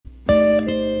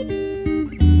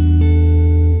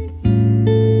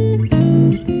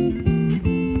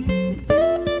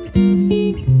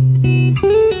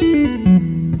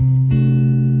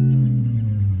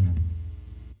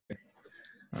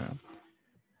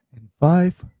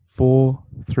Five, four,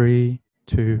 three,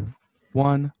 two,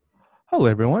 one. Hello,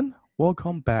 everyone.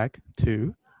 Welcome back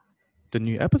to the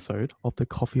new episode of the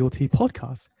Coffee or Tea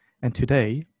podcast. And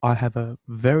today I have a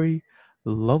very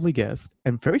lovely guest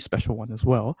and very special one as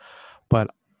well. But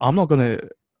I'm not gonna.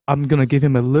 I'm gonna give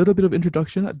him a little bit of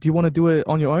introduction. Do you want to do it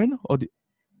on your own, or do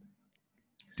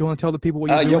you want to tell the people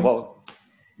what you're Yeah, doing? well,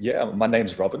 yeah, my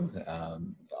name's Robin.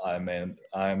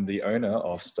 I'm the owner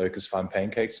of Stoker's Farm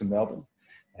Pancakes in Melbourne.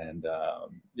 And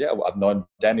yeah, I've known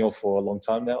Daniel for a long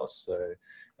time now. So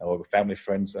we're family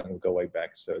friends and we'll go way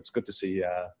back. So it's good to see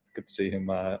him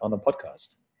on the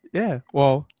podcast. Yeah.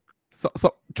 Well, so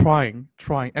trying,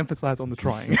 emphasize on the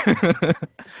trying.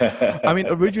 I mean,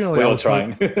 originally We're I all was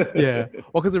trying. yeah.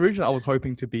 Well, because originally I was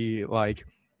hoping to be like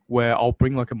where I'll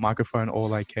bring like a microphone or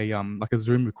like a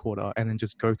Zoom recorder and then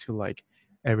just go to like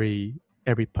every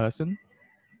person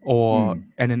or Mm.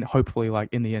 and then hopefully like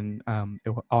in the end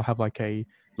I'll have like a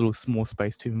little small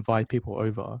space to invite people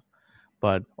over.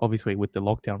 But obviously with the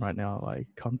lockdown right now, like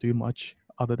can't do much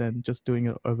other than just doing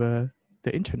it over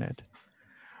the internet.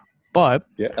 But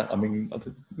Yeah, I mean,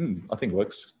 I think it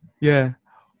works. yeah,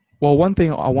 well, one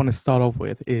thing I want to start off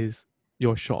with is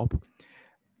your shop,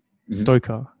 Mhm.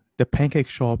 Stoker, the pancake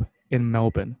shop in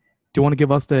Melbourne. Do you want to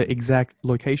give us the exact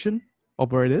location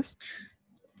of where it is?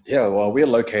 Yeah, well, we're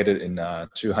located in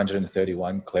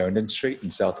 231 Clarendon Street in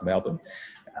South Melbourne.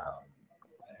 Um,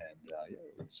 yeah,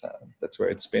 that's where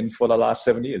it's been for the last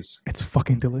 7 years. It's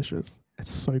fucking delicious.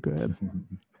 It's so good.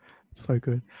 So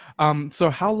good. So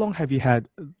how long have you had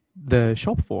the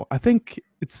shop for? I think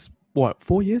it's what,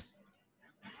 4 years?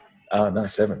 No,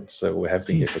 7. So we have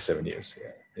been here Jeez. for 7 years.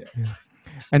 Yeah. Yeah.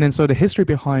 And then so the history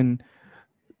behind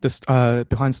this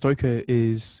behind Stoker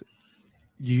is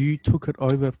you took it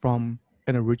over from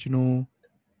an original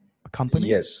company?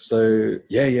 Yes. So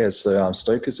yeah. So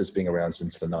Stokers has been around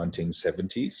since the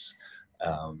 1970s.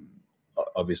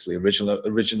 Obviously,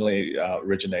 originally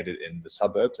originated in the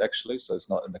suburbs, actually. So it's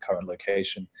not in the current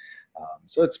location.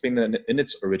 So it's been in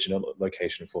its original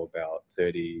location for about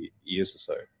 30 years or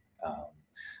so.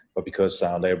 But because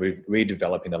they're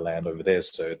redeveloping the land over there,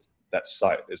 so that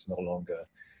site is no longer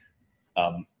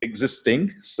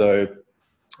existing. So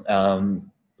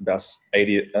about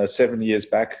 7 years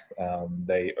back,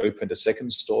 they opened a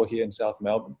second store here in South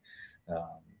Melbourne.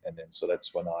 And then so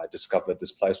that's when I discovered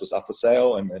this place was up for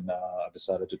sale, and then I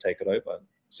decided to take it over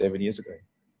 7 years ago.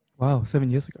 Wow,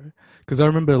 7 years ago. Because I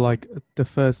remember like the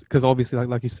first, because obviously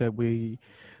like you said,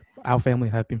 our family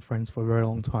have been friends for a very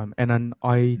long time, and then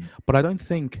but I don't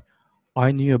think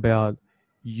I knew about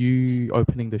you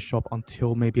opening the shop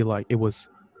until maybe like it was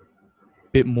a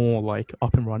bit more like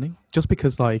up and running. Just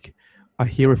because like I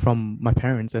hear it from my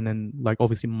parents, and then like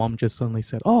obviously mom just suddenly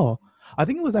said, "Oh, I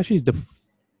think it was actually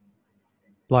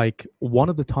like one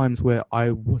of the times where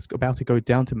I was about to go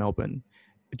down to Melbourne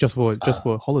just for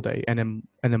a holiday, and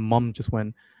then mom just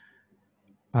went,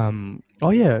 oh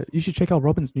yeah, you should check out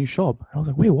Robin's new shop. And I was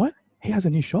like, wait, what? He has a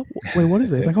new shop? Wait, what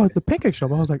is it? It's like, oh, it's the pancake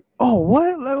shop. I was like, oh,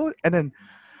 what? And then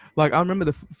like I remember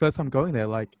the first time going there,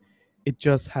 like it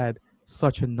just had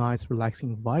such a nice,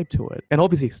 relaxing vibe to it, and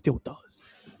obviously it still does.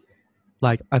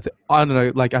 Like I don't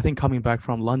know, like I think coming back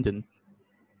from London,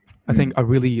 I think I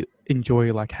really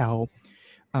enjoy like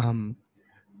um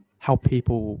how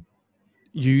people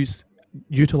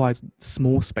utilize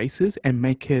small spaces and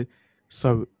make it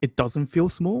so it doesn't feel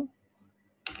small.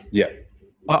 Yeah.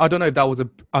 I don't know if that was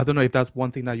I don't know if that's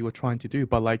one thing that you were trying to do,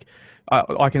 but like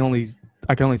I can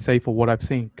only say for what I've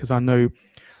seen, because I know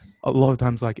a lot of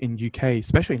times like in UK,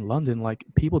 especially in London, like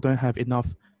people don't have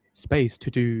enough space to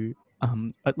do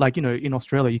like in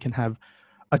Australia you can have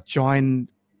a giant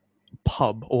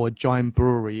pub or a giant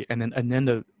brewery and then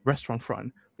the restaurant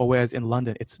front. But whereas in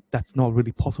London, that's not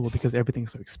really possible because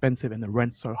everything's so expensive and the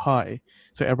rent's so high.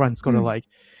 So everyone's got to like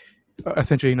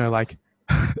essentially, like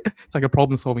it's like a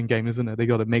problem solving game, isn't it? They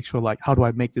got to make sure like, how do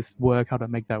I make this work? How do I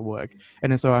make that work?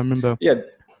 And then so I remember, Yeah.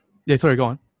 yeah, sorry, go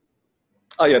on.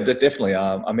 Oh, yeah, definitely.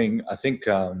 I mean, I think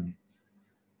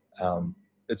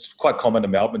it's quite common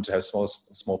in Melbourne to have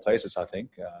small places. I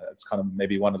think it's kind of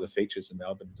maybe one of the features in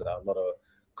Melbourne. A lot of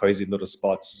cozy little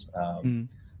spots. Mm,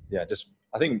 Yeah, just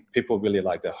I think people really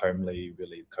like the homely,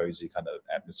 really cozy kind of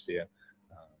atmosphere.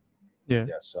 Um, yeah.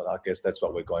 yeah, so I guess that's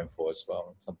what we're going for as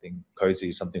well. Something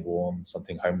cozy, something warm,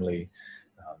 something homely.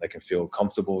 They can feel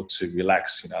comfortable to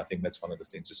relax. I think that's one of the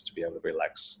things, just to be able to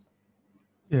relax.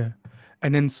 Yeah.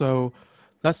 And then so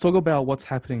let's talk about what's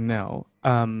happening now.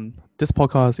 This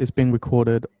podcast is being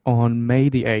recorded on May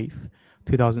the 8th,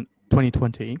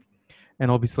 2020. And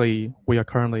obviously, we are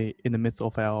currently in the midst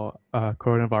of our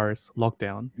coronavirus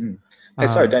lockdown. Hey,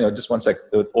 sorry, Daniel, just one sec.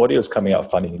 The audio is coming out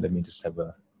funny. Let me just have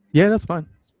a... Yeah, that's fine.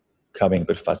 Coming a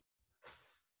bit fast.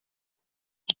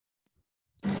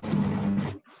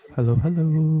 Hello,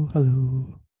 hello,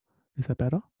 hello. Is that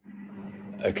better?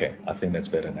 Okay, I think that's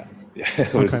better now. Yeah, it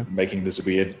Okay, was making this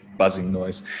weird buzzing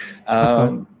noise. that's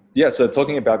fine. Yeah, so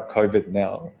talking about COVID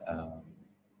now,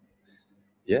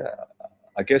 yeah,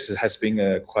 I guess it has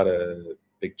been quite a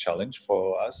big challenge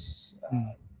for us,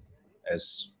 Mm,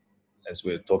 as as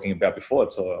we are talking about before.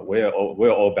 So we're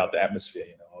all about the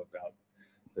atmosphere, about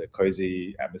the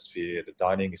cozy atmosphere, the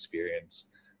dining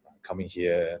experience, coming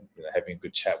here, having a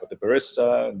good chat with the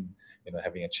barista, and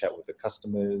having a chat with the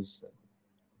customers.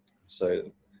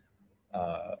 So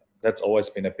that's always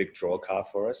been a big draw card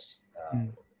for us.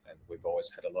 mm. And we've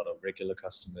always had a lot of regular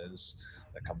customers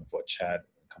that come in for a chat,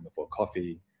 coming for a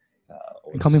coffee,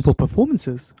 or And coming for just,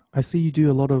 performances, I see you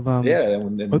do a lot of yeah.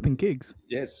 And then, open gigs,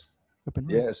 yes, open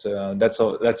nights. yes, that's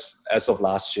all. That's as of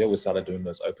last year we started doing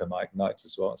those open mic nights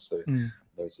as well. So Mm,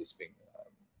 those has been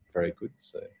very good.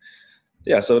 So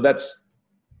yeah, so that's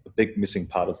a big missing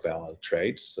part of our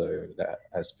trade. So that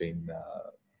has been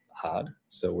hard.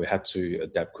 So we had to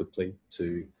adapt quickly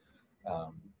to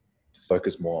um,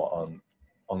 focus more on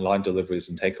online deliveries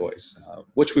and takeaways,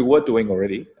 which we were doing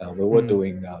already. We were mm.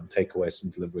 doing takeaways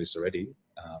and deliveries already.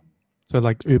 Um, So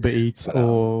like Uber Eats but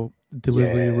or yeah, yeah,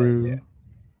 Deliveroo.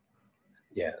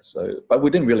 yeah. So, but we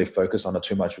didn't really focus on it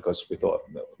too much because we thought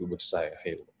we would say,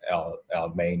 hey,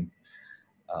 our main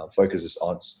focus is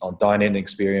on dine-in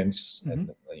experience Mm-hmm. and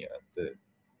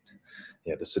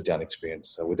the sit down experience.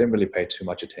 So we didn't really pay too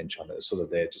much attention on it. It's sort of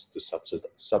there just to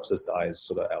subsidize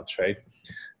sort of our trade.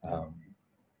 Yeah. Um,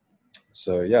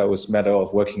 so yeah, it was a matter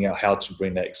of working out how to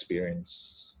bring that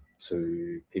experience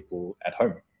to people at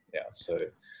home. Yeah. So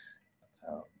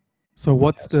um, So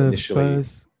what's yeah. So the initially,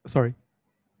 first? Sorry.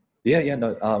 yeah.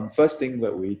 No. First thing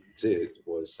that we did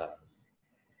was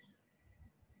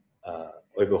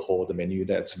overhaul the menu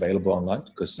that's available online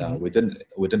because Mm-hmm.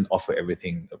 we didn't offer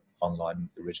everything online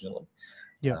originally.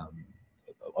 Yeah. Um,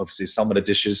 Obviously, some of the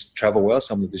dishes travel well,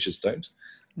 some of the dishes don't.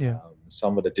 Yeah.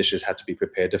 Some of the dishes had to be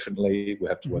prepared differently. We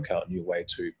have to Mm-hmm. work out a new way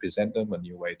to present them, a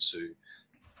new way to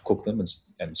cook them,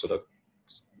 and sort of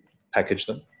package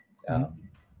them. Mm-hmm. Um,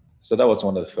 so that was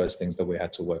one of the first things that we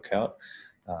had to work out.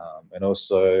 And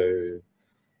also,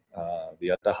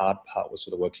 the other hard part was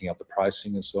sort of working out the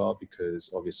pricing as well,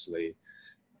 because obviously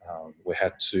we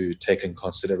had to take in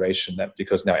consideration that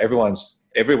because now everyone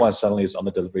suddenly is on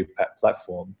the delivery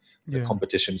platform, the Yeah.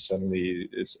 competition suddenly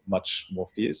is much more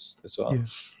fierce as well. Yeah.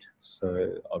 So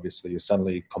obviously you're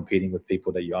suddenly competing with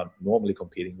people that you aren't normally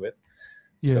competing with.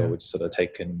 So Yeah. it's sort of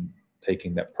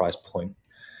taking that price point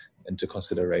into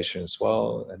consideration as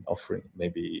well, and offering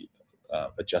maybe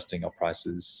adjusting our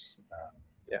prices.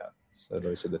 Yeah, so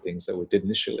those are the things that we did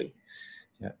initially.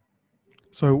 Yeah.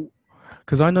 So,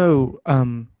 because I know,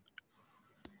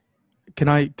 can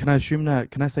I assume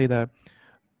that? Can I say that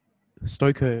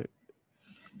Stoker,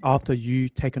 after you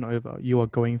taken over, you are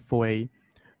going for a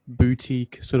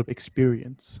boutique sort of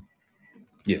experience.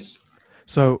 Yes.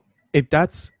 So, if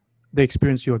that's the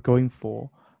experience you are going for,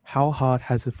 how hard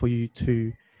has it for you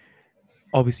to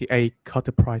obviously a cut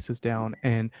the prices down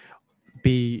and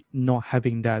b not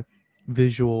having that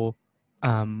visual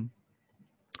um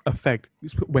effect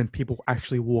when people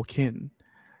actually walk in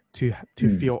to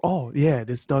Mm. feel, oh yeah,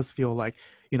 this does feel like,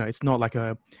 it's not like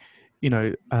a,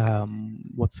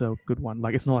 what's a good one,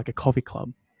 like it's not like a coffee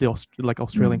club, like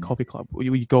Australian Mm. coffee club,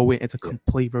 you go in, it's a Yeah.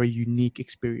 complete very unique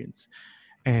experience.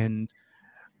 And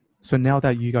so now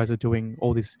that you guys are doing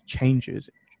all these changes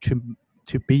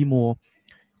to be more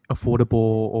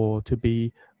affordable or to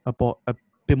be a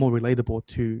bit more relatable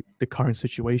to the current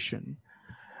situation,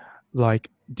 like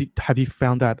have you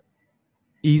found that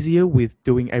easier with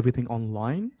doing everything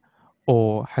online,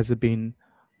 or has it been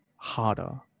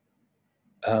harder?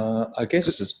 I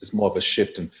guess it's more of a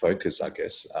shift in focus. I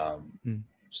guess Mm,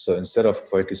 so. Instead of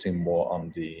focusing more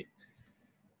on the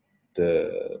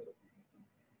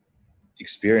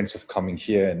experience of coming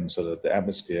here and sort of the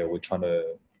atmosphere, we're trying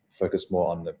to focus more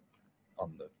on the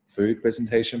food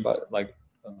presentation, but like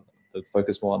the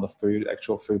focus more on the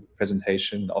actual food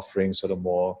presentation, offering sort of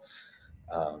more.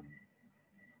 Um,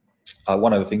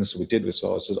 One of the things we did as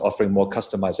well was offering more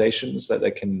customizations that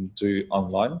they can do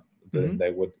online mm-hmm. than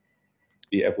they would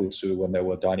be able to when they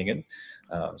were dining in.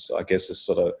 So I guess it's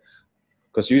sort of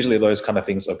because usually those kind of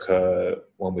things occur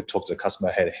when we talk to the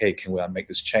customer, hey, can we make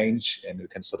this change? And we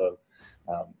can sort of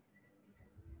um,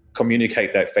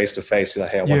 communicate that face to face.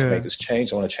 Like, hey, I want to make Yeah, this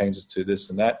change. I want to change this to this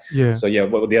and that. yeah, So yeah,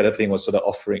 well, the other thing was sort of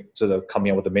offering, sort of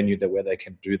coming up with a menu that where they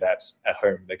can do that at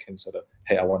home. They can sort of,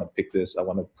 hey, I want to pick this. I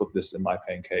want to put this in my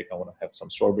pancake. I want to have some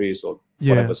strawberries or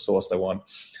yeah, whatever sauce they want.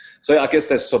 So I guess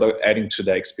that's sort of adding to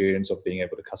the experience of being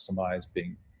able to customize,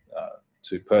 being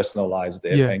to personalize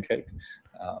their Yeah. pancake.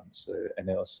 And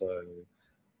then also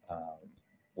um,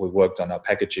 we worked on our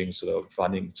packaging,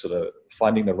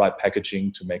 finding the right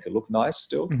packaging to make it look nice.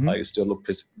 Still, Mm-hmm. it still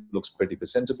looks pretty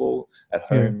presentable at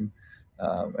Yeah. home,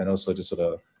 and also just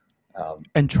sort of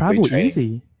And travel retrain.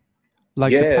 easy.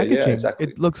 Like the Yeah, packaging, exactly.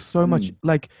 it looks so much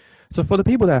like. So for the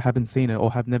people that haven't seen it or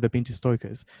have never been to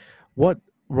Stoker's, what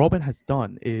Robin has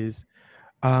done is,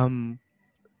 um,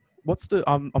 what's the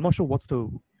I'm not sure what's the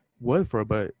word for it,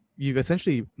 but you've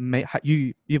essentially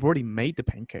you've already made the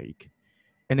pancake,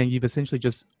 and then you've essentially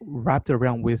just wrapped it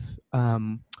around with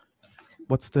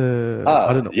what's the I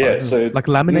Yeah. don't know, So like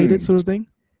laminated sort of thing.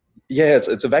 yeah,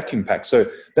 it's a vacuum pack. So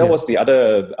that Yeah. was the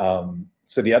other.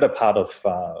 So the other part of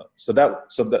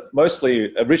that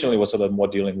mostly originally was sort of more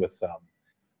dealing with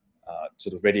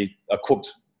sort of ready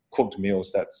cooked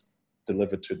meals that's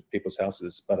delivered to people's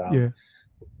houses. Yeah.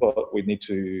 But we need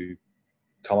to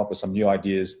come up with some new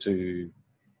ideas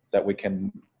that we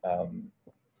can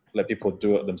let people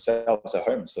do it themselves at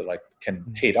home. So like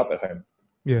can heat up at home.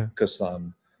 Yeah. Because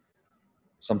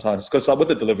sometimes with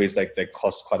the deliveries they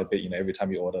cost quite a bit. Every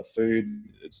time you order food,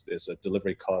 there's a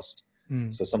delivery cost.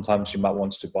 So sometimes you might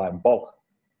want to buy in bulk.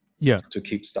 Yeah. To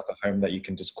keep stuff at home that you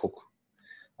can just cook.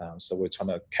 So we're trying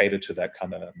to cater to that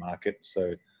kind of market.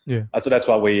 So yeah. So that's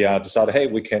why we decided, hey,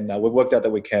 we worked out that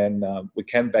we can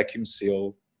vacuum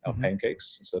seal our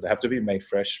pancakes. So they have to be made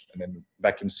fresh and then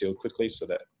vacuum sealed quickly so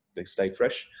that they stay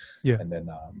fresh. Yeah. And then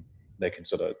they can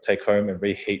sort of take home and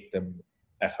reheat them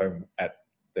at home at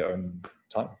their own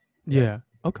time. Yeah.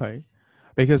 Okay.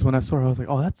 Because when I saw it, I was like,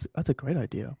 oh, that's a great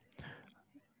idea.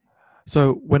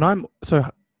 So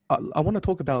I want to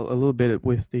talk about a little bit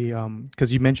with the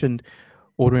because you mentioned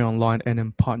ordering online and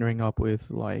then partnering up with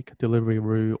like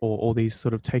Deliveroo or all these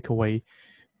sort of takeaway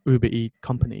Uber Eat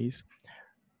companies.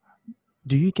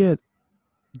 Do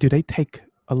they take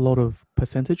a lot of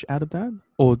percentage out of that,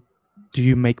 or do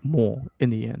you make more in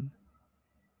the end?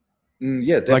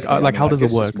 Yeah, definitely. Like how does it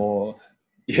guess work? it's more.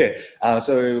 Yeah.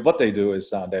 So what they do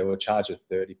is they will charge a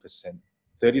 30%,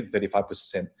 30 to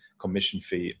 35% commission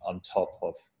fee on top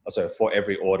of for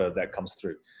every order that comes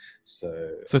through.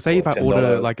 So say if I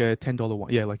order like a $10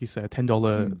 one, yeah, like you said,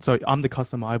 $10. So I'm the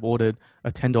customer. I've ordered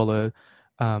a $10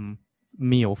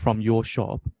 meal from your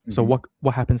shop. So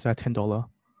what happens to that $10?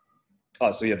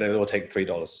 Oh, so yeah, they will take $3,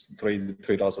 $3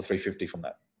 or $3.50 from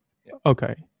that. Yeah.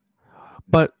 Okay,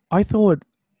 but I thought,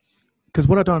 because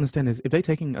what I don't understand is if they're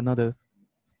taking another,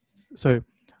 so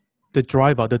the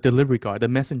driver, the delivery guy, the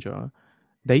messenger,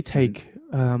 they take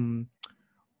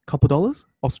couple dollars.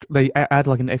 They add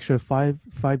like an extra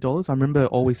 $5. I remember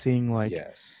always seeing like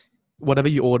whatever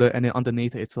you order, and then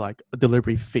underneath it's like a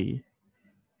delivery fee.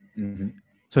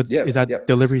 So is that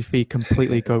delivery fee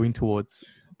completely going towards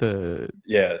the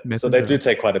messenger? So they do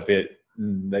take quite a bit.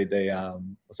 They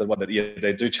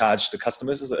they do charge the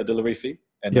customers a delivery fee,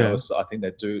 and also I think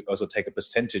they do also take a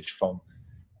percentage from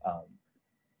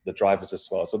the drivers as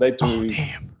well. So they do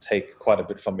take quite a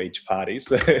bit from each party.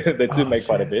 So they do make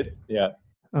quite a bit. Yeah.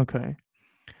 Okay.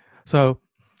 So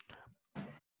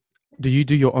do you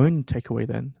do your own takeaway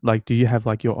then? Like, do you have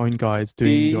like your own guys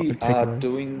doing your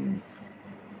takeaway?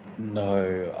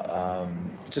 No,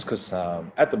 just because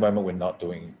at the moment we're not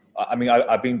doing. I mean,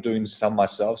 I've been doing some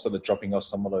myself, sort of dropping off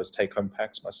some of those take-home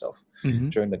packs myself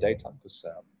during the daytime. Because,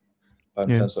 but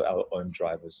in terms of our own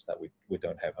drivers, that we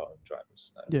don't have our own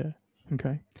drivers. No. Yeah.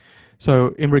 Okay.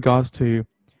 So in regards to,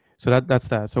 that's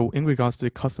that. So in regards to the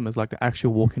customers, like the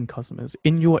actual walk-in customers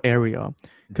in your area,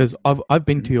 because I've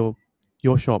been to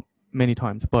your shop many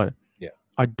times, but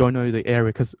I don't know the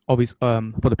area because obviously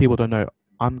for the people who don't know,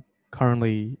 I'm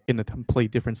currently in a completely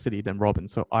different city than Robin,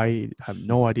 so I have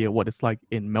no idea what it's like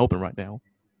in Melbourne right now.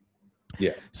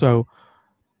 Yeah. So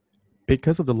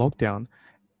because of the lockdown,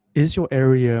 is your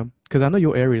area, because I know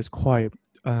your area is quite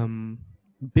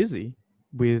busy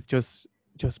with just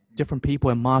different people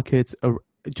and markets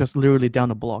just literally down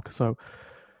the block. So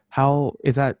how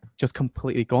is that just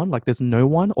completely gone? Like there's no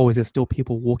one, or is there still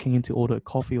people walking in to order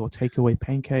coffee or takeaway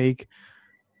pancake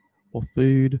or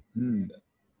food?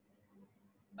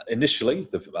 Initially,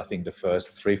 I think the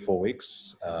first 3-4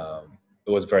 weeks,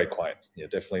 it was very quiet. Yeah,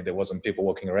 definitely there wasn't people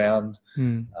walking around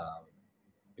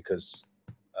because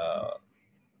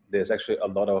there's actually a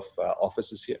lot of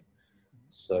offices here.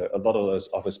 So a lot of those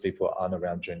office people aren't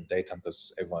around during the daytime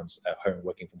because everyone's at home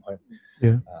working from home.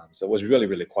 Yeah. So it was really,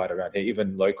 really quiet around here.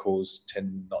 Even locals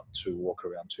tend not to walk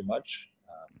around too much.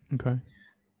 Okay.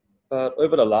 But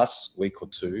over the last week or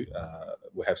two,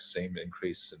 we have seen an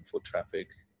increase in foot traffic.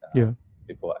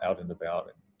 People are out and about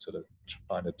and sort of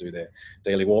trying to do their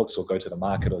daily walks or go to the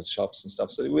market or shops and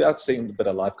stuff. So we are seeing a bit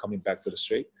of life coming back to the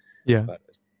street, Yeah. but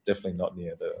it's definitely not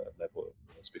near the level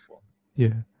it was before.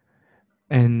 Yeah.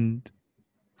 And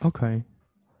okay.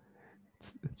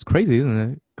 It's crazy,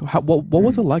 isn't it? What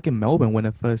was it like in Melbourne when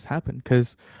it first happened?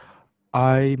 Because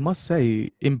I must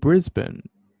say, in Brisbane,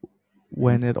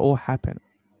 when it all happened,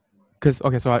 because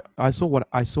okay, so I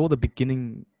saw the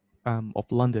beginning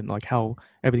of London, like how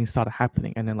everything started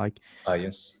happening, and then like,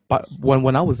 Yes. but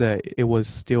when I was there, it was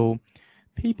still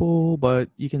people, but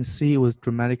you can see it was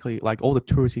dramatically like all the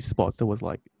touristy spots. There was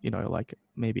like like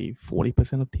maybe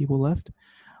 40% of people left,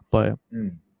 but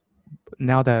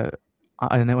now that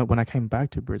I know when I came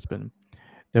back to Brisbane,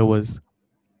 there was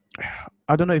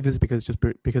I don't know if it's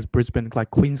because Brisbane, like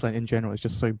Queensland in general, is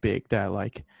just so big that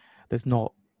like there's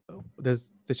not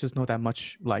there's just not that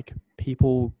much like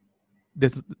people.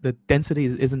 There's the density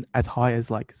isn't as high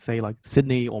as like say like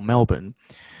Sydney or Melbourne.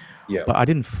 Yeah. But I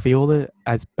didn't feel it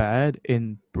as bad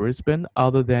in Brisbane,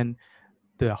 other than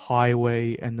the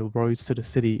highway and the roads to the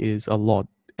city is a lot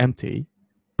empty.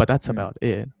 But that's about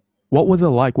it. What was it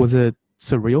like? Was it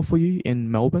surreal for you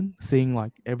in Melbourne, seeing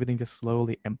like everything just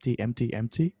slowly empty, empty,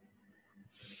 empty?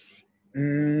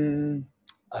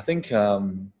 I think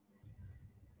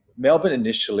Melbourne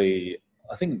initially.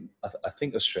 I think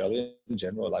Australia in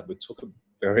general, like we took it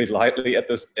very lightly at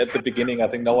the beginning. I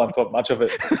think no one thought much of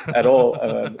it at all.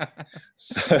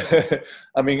 So,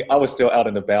 I mean, I was still out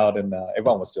and about, and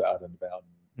everyone was still out and about,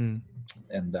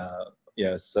 and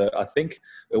yeah. So I think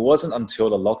it wasn't until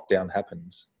the lockdown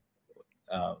happened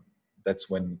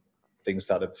that's when things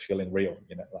started feeling real.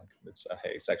 Like it's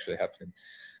actually happening.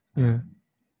 Yeah.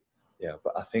 Yeah,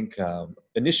 but I think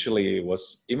initially it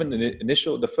was even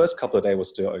the first couple of days was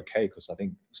still okay because I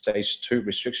think stage 2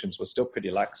 restrictions were still pretty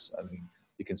lax. I mean,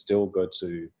 you can still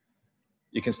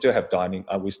have dining.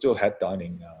 We still had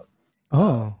dining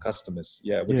customers.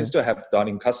 Yeah, we can still have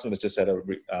dining customers just at a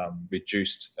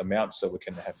reduced amount, so we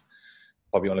can have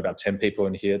probably only about 10 people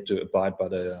in here to abide by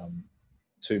the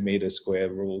 2-meter square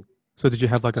rule. So did you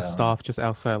have like a staff just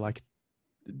outside, like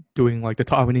doing like the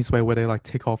Taiwanese way where they like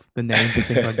tick off the names and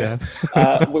things like that?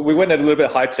 We went a little bit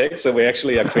high tech, so we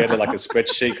actually created like a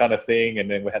spreadsheet kind of thing,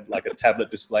 and then we had like a tablet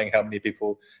displaying how many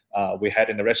people we had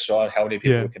in the restaurant, how many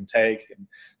people we can take, and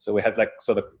so we had like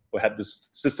we had this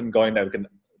system going that we can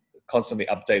constantly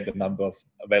update the number of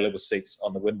available seats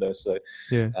on the window. So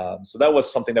so that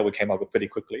was something that we came up with pretty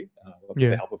quickly with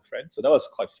the help of a friend. So that was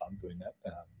quite fun doing that.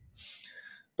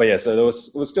 But yeah, so it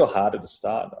was still hard at the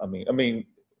start. I mean.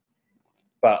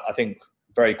 But I think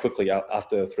very quickly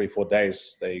after 3-4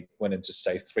 days, they went into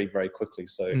stage 3 very quickly.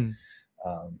 So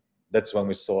that's when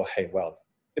we saw, hey, well,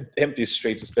 empty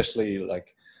streets, especially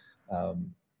like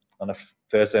on a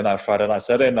Thursday night, Friday night,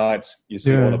 Saturday nights, you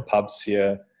see all the pubs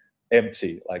here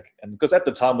empty. Like, and because at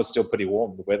the time it was still pretty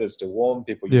warm, the weather's still warm,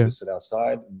 people usually sit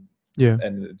outside,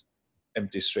 and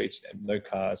empty streets, and no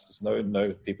cars, there's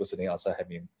no people sitting outside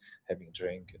having a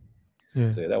drink.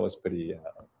 And so that was pretty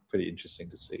interesting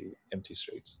to see empty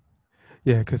streets.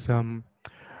 Yeah, because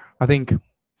I think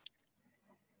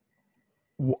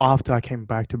after I came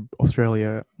back to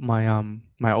Australia,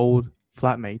 my old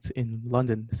flatmates in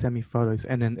London sent me photos,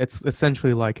 and then it's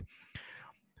essentially like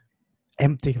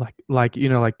empty, like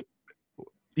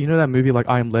that movie like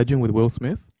I Am Legend with Will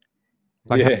Smith.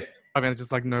 Like, I mean, it's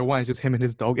just like no one, it's just him and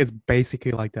his dog. It's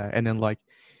basically like that. And then like,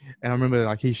 and I remember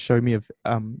like he showed me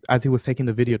as he was taking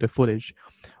the footage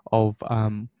of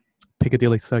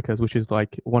Piccadilly Circus, which is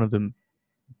like one of them,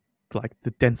 like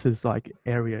the densest like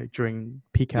area during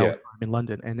peak hour time in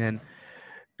London. And then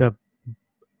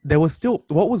there was still,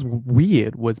 what was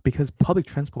weird was because public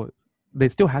transport, they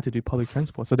still had to do public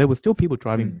transport, so there was still people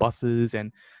driving buses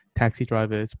and taxi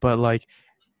drivers, but like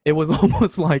it was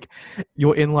almost like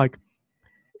you're in like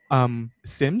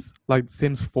Sims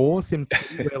 4, Sims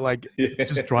 2, where like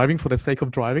just driving for the sake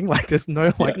of driving, like there's no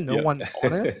one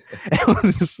on it. It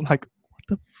was just like, what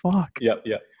the fuck?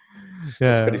 It's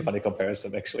a pretty funny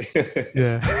comparison, actually.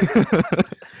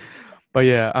 But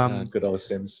yeah, good old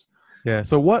Sims. Yeah.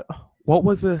 So what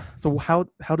was it? So how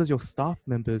does your staff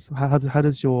members, how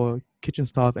does your kitchen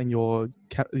staff and your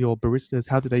baristas,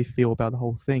 how do they feel about the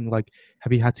whole thing? Like,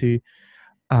 have you had to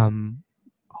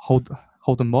hold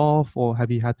them off, or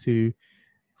have you had to,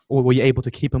 or were you able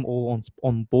to keep them all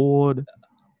on board?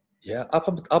 Yeah,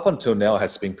 up until now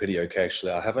has been pretty okay,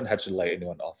 actually. I haven't had to lay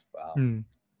anyone off.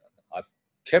 I've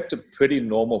kept it pretty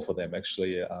normal for them,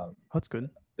 actually. That's good.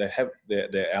 They have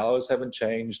their hours haven't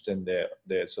changed, and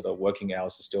their sort of working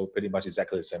hours are still pretty much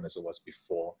exactly the same as it was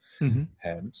before.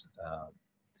 And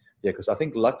because I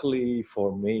think luckily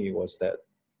for me was that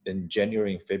in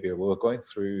January and February we were going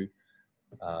through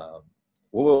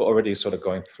we were already sort of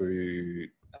going through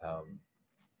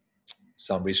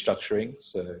some restructuring.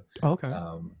 So, Okay.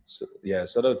 so yeah,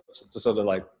 sort of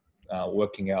like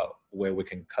working out where we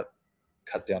can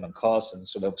cut down on costs and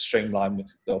sort of streamline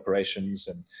the operations.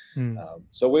 And Mm.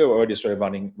 so we were already sort of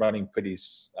running pretty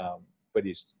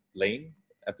lean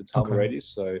at the time Okay. already.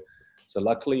 So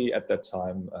luckily at that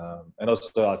time, and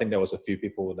also I think there was a few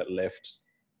people that left,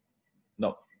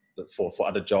 not for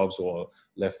other jobs or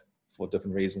left for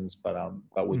different reasons, but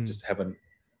we just haven't.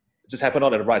 It just happened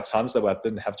not at the right time, so I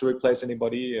didn't have to replace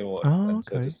anybody, Oh, and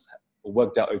so it okay. just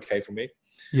worked out okay for me.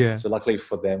 Yeah. So luckily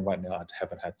for them, right now I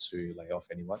haven't had to lay off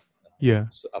anyone. Yeah.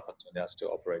 So up until now,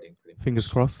 still operating pretty Fingers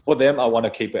much. crossed. For them, I want to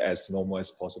keep it as normal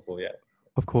as possible. Yeah.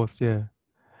 Of course. Yeah.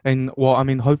 And well, I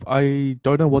mean, I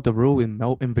don't know what the rule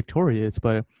in Victoria is,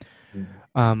 but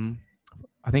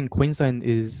I think Queensland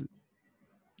is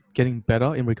getting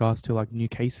better in regards to like new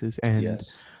cases, and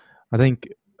Yes. I think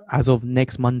as of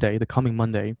next Monday, the coming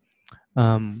Monday,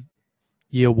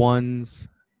 year ones,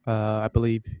 I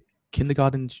believe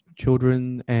kindergarten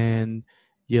children and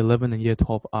year 11 and year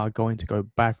 12 are going to go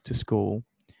back to school,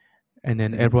 and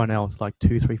then everyone else, like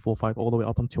 2, 3, 4, 5, all the way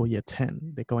up until year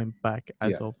 10, they're going back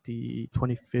as of the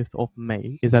 25th of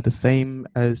May. Is that the same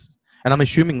as? And I'm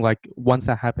assuming like once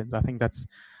that happens, I think that's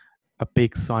a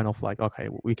big sign of like, okay,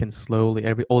 we can slowly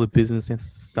all the businesses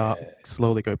start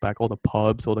slowly go back, all the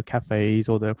pubs, all the cafes,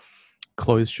 all the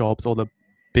closed shops, all the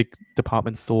big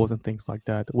department stores and things like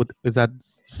that. Is that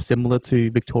similar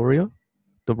to Victoria,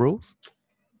 the rules?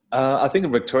 I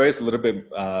think Victoria is a little bit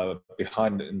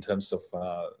behind in terms of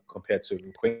compared to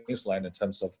Queensland in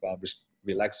terms of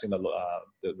relaxing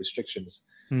the restrictions.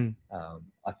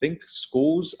 I think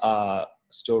schools are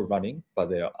still running, but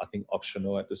they are, I think,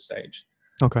 optional at this stage.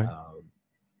 Okay.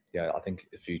 Yeah, I think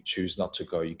if you choose not to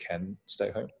go, you can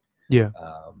stay home. Yeah.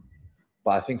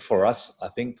 But I think for us, I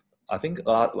think I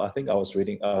was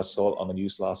reading, I saw on the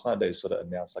news last night, they sort of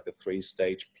announced like a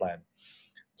 3-stage plan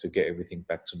to get everything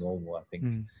back to normal, I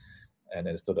think. And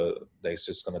it's they're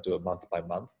just going to do it month by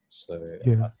month. So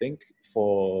I think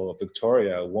for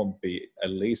Victoria, it won't be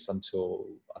at least until,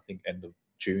 I think, end of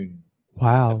June.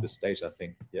 Wow. At this stage, I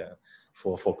think, yeah,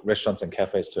 for restaurants and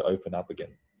cafes to open up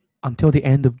again. Until the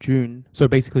end of June. So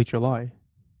basically July.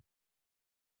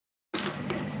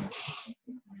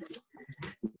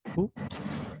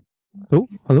 Oh,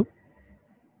 hello?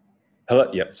 Hello?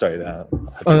 Yeah, sorry. I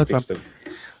have to fix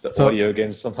the audio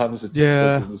again. Sometimes it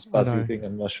does this fuzzy thing.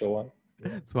 I'm not sure why.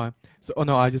 Yeah. It's fine. So,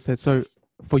 I just said, so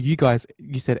for you guys,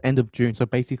 you said end of June. So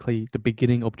basically the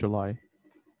beginning of July.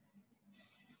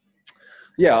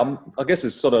 Yeah, I guess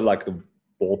it's sort of like the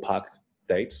ballpark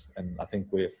date. And I think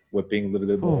we're being a little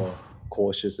bit more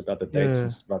cautious about the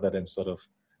dates rather than sort of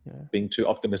being too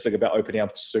optimistic about opening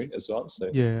up soon as well.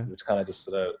 So we kind of just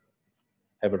sort of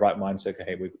have a right mindset.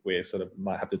 Okay, we sort of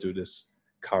might have to do this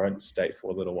current state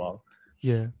for a little while.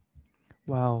 Yeah.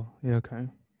 Wow. Yeah. Okay.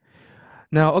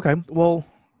 Now, okay. Well,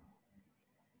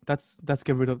 let's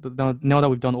get rid of now that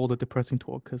we've done all the depressing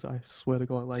talk, because I swear to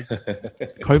God, like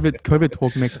COVID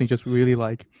talk makes me just really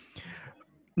like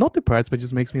not depressed, but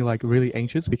just makes me like really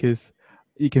anxious, because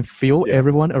you can feel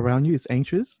everyone around you is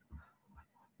anxious.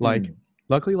 Like,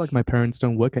 luckily, like my parents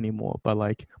don't work anymore, but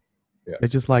like they're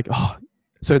just like,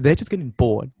 so they're just getting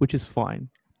bored, which is fine.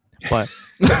 But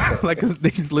like, cause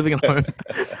they're just living at home.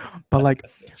 But like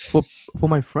for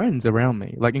my friends around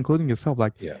me, like including yourself,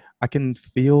 like I can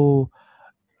feel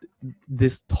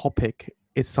this topic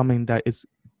is something that is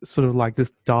sort of like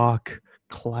this dark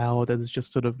cloud that is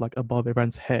just sort of like above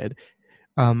everyone's head.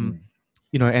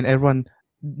 You know, and everyone,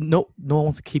 no one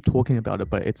wants to keep talking about it,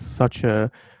 but it's such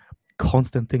a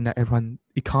constant thing that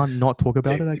you can't not talk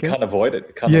about it, I guess. You can't avoid it.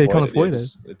 You can't avoid it.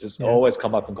 It just always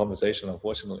come up in conversation,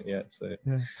 unfortunately. Yeah. So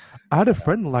I had a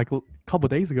friend like a couple of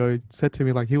days ago said to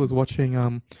me, like, he was watching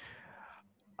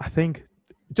I think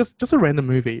just a random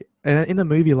movie, and in the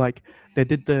movie, like they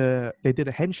did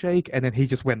a handshake, and then he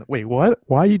just went, wait, what?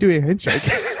 Why are you doing a handshake?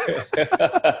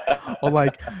 Or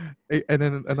like, and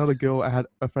then another girl, I had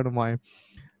a friend of mine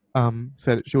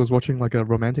said she was watching like a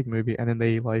romantic movie, and then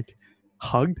they like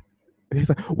hugged, and he's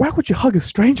like, why would you hug a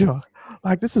stranger?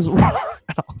 Like, this is wrong.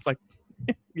 And I was like,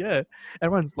 yeah,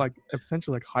 everyone's like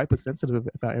essentially like hypersensitive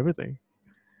about everything.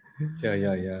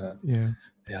 Yeah.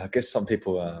 I guess some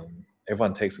people,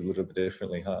 everyone takes it a little bit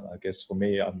differently, huh? I guess for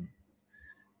me, I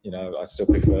still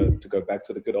prefer to go back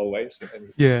to the good old ways.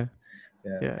 And,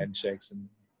 handshakes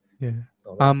and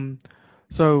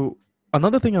so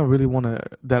another thing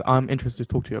that I'm interested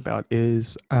to talk to you about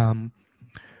is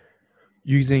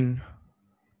using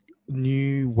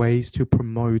new ways to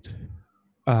promote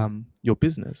your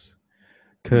business,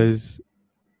 because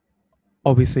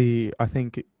obviously, I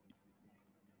think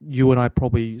you and I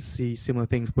probably see similar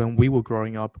things when we were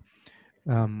growing up.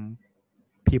 Um,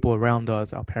 People around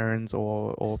us, our parents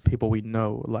or people we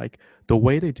know, like the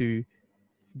way they do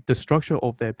the structure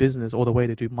of their business or the way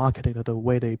they do marketing or the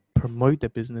way they promote their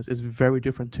business is very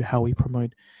different to how we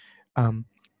promote um,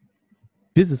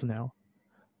 business now.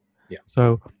 Yeah.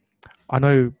 So I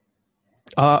know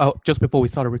just before we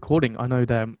started recording, I know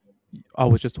that I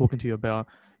was just talking to you about,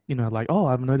 like, oh,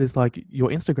 I've noticed like your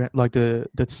Instagram, like the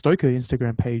Stoker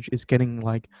Instagram page is getting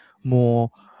like more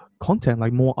content,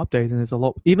 like more updates, and there's a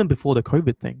lot even before the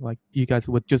COVID thing. Like you guys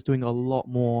were just doing a lot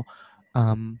more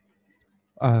um,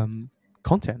 um,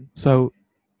 content. So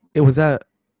it was that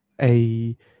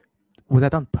a was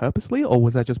that done purposely, or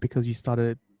was that just because you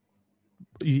started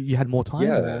you had more time,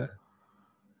 Yeah.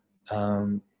 or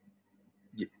Um,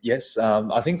 yes.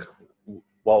 I think,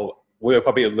 well, we were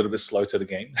probably a little bit slow to the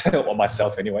game, or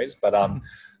myself, anyways. But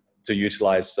to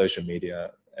utilize social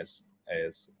media as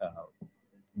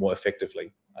more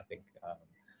effectively, I think.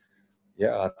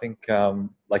 Yeah, I think,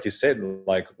 like you said,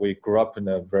 like we grew up in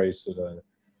a very sort of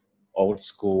old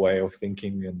school way of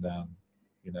thinking, and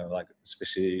like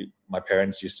especially my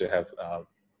parents used to have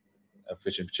a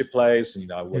fish and chip place,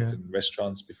 and I worked yeah, in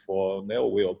restaurants before. And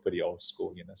we were pretty old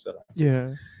school, so like,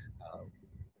 yeah, um,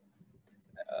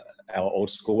 our old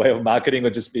school way of marketing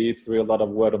would just be through a lot of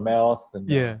word of mouth and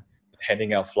yeah,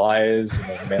 handing out flyers,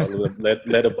 mail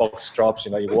letterbox drops.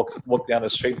 You walk down the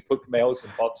street, put mails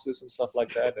in boxes and stuff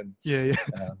like that. And yeah, yeah.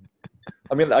 um,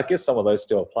 I mean, I guess some of those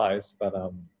still applies, but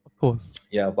Of course.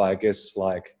 yeah, but I guess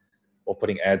like, or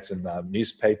putting ads in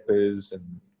newspapers and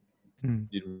Mm,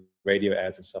 radio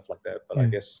ads and stuff like that. But I yeah,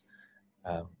 guess,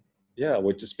 um, yeah,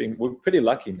 we're pretty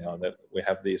lucky now that we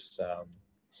have these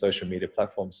social media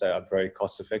platforms that are very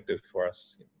cost effective for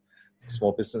us, for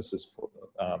small businesses,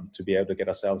 to be able to get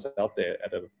ourselves out there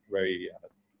at a very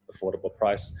affordable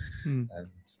price, mm.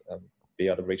 and be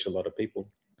able to reach a lot of people.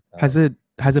 Has Um, it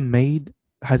has it made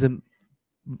has it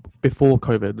before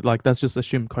COVID? Like, let's just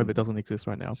assume COVID doesn't exist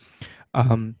right now.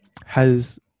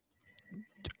 Has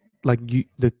like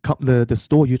the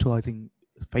store utilizing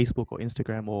Facebook or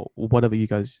Instagram or whatever you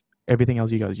guys, everything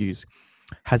else you guys use,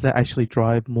 has that actually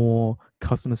drive more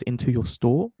customers into your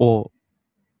store, or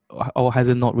has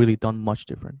it not really done much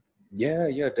different?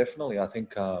 yeah, definitely. I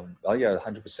think, oh yeah,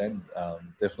 100%.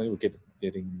 Definitely, we're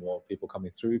getting more people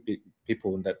coming through.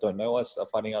 People that don't know us are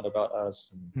finding out about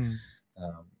us, and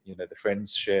Mm, the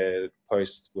friends share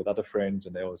posts with other friends,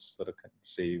 and they all sort of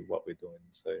see what we're doing.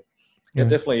 So, yeah, yeah,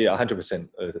 definitely 100%.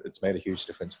 It's made a huge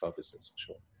difference for our business for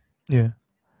sure. yeah.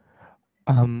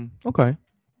 Okay.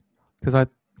 Because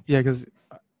because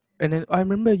and then I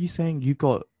remember you saying you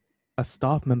got a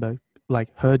staff member, like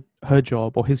her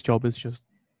job or his job is just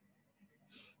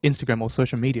Instagram or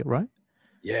social media, right?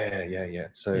 Yeah.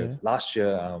 So Yeah. last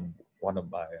year, one of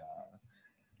my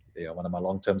one of my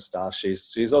long-term staff,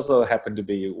 she's also happened to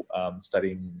be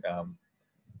studying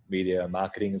media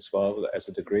marketing as well as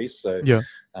a degree. So Yeah.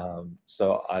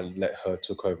 so I let her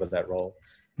took over that role,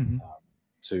 Hmm.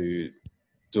 to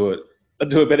do it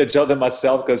do a better job than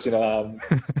myself, because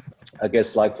I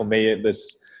guess, like, for me, it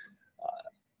was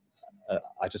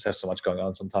I just have so much going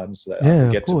on sometimes that I Yeah, of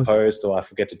forget to course. post, or I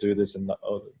forget to do this,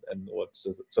 or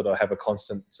to sort of have a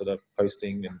constant sort of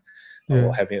posting, and Yeah.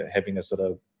 or having a sort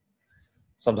of,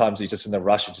 sometimes you're just in a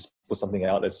rush, you just put something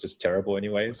out that's just terrible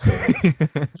anyway. So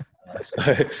so,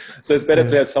 so it's better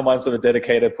to Yeah. have someone sort of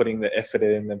dedicated, putting the effort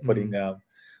in, and Mm,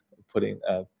 putting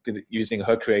using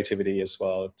her creativity as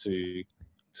well to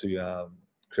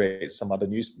create some other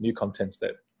new contents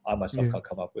that I myself yeah. can't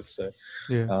come up with. So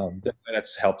Yeah.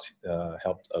 that's helped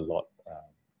a lot.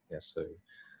 Yeah, so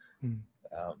Mm.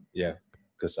 yeah,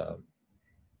 because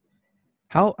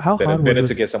How hard was better it?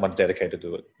 to get someone dedicated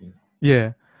to it.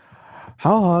 Yeah.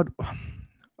 How hard?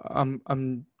 I'm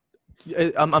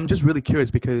I'm just really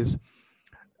curious because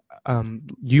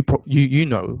you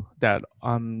know that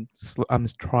I'm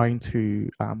trying to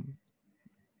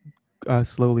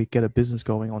slowly get a business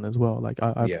going on as well. Like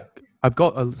Yeah. I've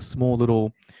got a small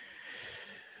little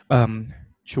um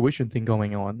tuition thing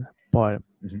going on, but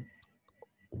Hmm.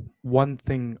 one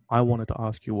thing I wanted to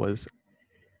ask you was,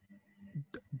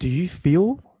 do you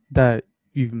feel that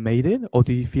you've made it, or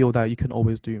do you feel that you can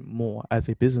always do more as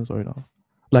a business owner?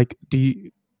 Like, do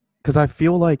you? Because I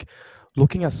feel like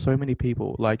looking at so many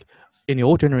people, like in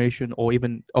your generation, or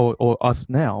even or us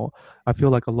now, I feel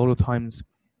like a lot of times,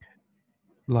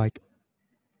 like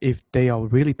if they are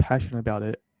really passionate about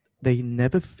it, they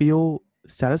never feel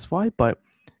satisfied.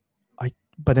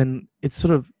 But then it's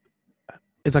sort of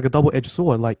it's like a double edged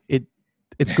sword. Like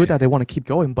it's good that they want to keep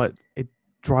going, but it Yeah.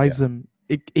 drives them.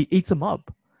 It eats them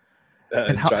up.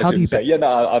 And drives how you do you insane. Yeah,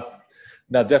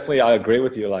 no, definitely, I agree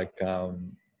with you. Like,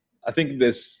 I think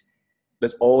there's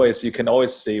always, you can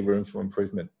always see room for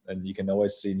improvement, and you can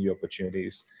always see new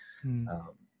opportunities.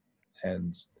 Um,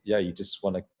 and yeah, you just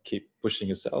want to keep pushing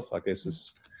yourself. I guess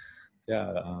is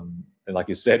yeah. And like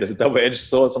you said, it's a double-edged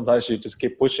sword. Sometimes you just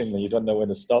keep pushing and you don't know when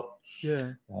to stop.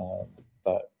 Yeah.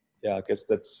 But yeah, I guess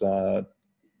that's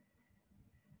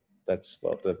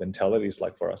what the mentality is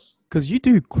like for us. Because you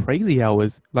do crazy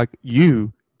hours. Like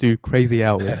you do crazy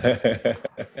hours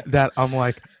that I'm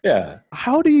like, Yeah.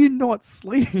 how do you not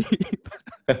sleep?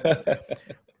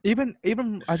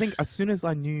 even I think as soon as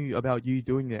I knew about you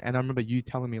doing it, and I remember you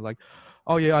telling me like,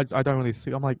 oh yeah, I don't really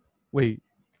sleep. I'm like, wait,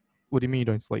 what do you mean you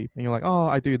don't sleep? And you're like, oh,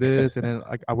 I do this, and then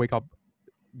I wake up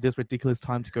this ridiculous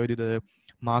time to go to the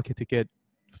market to get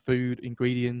food,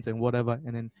 ingredients, and whatever,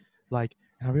 and then like,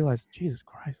 and I realized, Jesus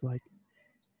Christ, like,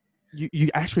 you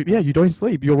actually, yeah, you don't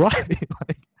sleep. You're right.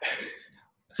 Like,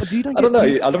 but you don't I don't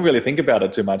get. know. I don't really think about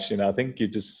it too much. I think you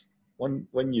just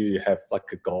when you have like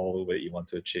a goal that you want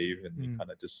to achieve, and you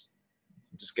kind of just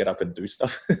get up and do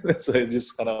stuff. So it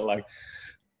just kind of like,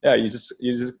 yeah, you just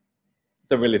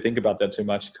don't really think about that too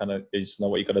much. You just know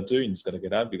what you got to do. You just got to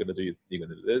get up. You're gonna do this. You're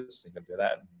gonna do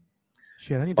that.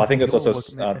 Shit, I think it's also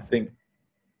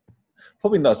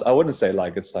probably not. I wouldn't say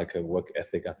like it's like a work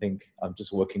ethic. I think I'm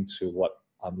just working to what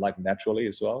I'm like naturally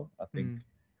as well. I think.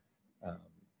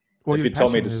 Well, if you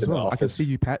told me to sit in the office, I can see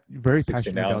you very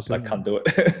 16 passionate hours, about I can't do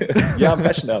it. Yeah, I'm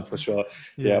passionate for sure.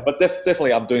 Yeah, but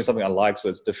definitely I'm doing something I like, so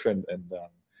it's different. And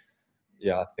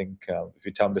yeah, I think if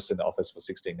you tell me to sit in the office for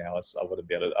 16 hours, I wouldn't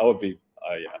be able to.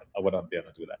 I wouldn't be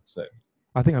able to do that. So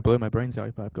I think I blow my brains out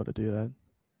if I've got to do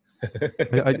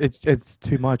that. It's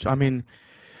too much. I mean,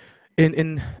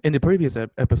 in the previous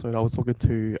episode, I was talking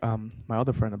to my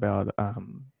other friend about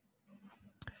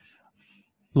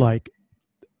like,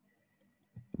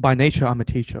 by nature I'm a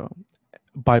teacher,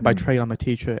 by trade I'm a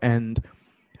teacher, and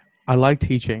I like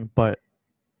teaching, but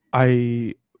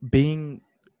being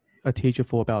a teacher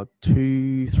for about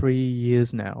 2-3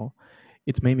 years now,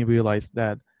 it's made me realize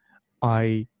that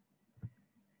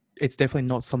it's definitely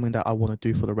not something that I want to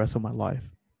do for the rest of my life.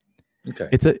 Okay.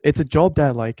 It's a job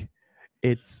that like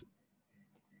it's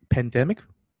pandemic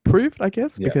proved, I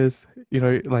guess, because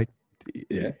like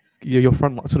your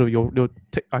frontline sort of your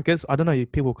I guess, I don't know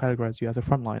if people categorize you as a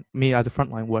frontline, me as a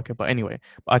frontline worker, but anyway,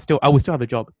 I would still have a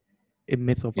job in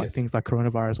midst of like things like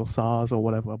coronavirus or SARS or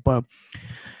whatever, but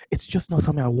it's just not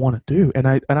something I want to do. And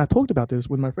I talked about this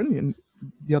with my friend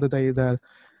the other day, that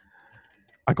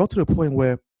I got to the point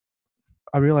where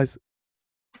I realized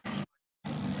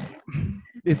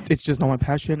it's just not my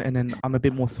passion, and then I'm a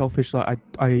bit more selfish. Like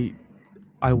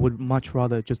I would much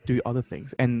rather just do other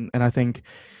things, and I think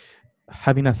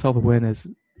having that self-awareness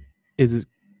is a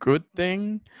good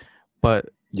thing, but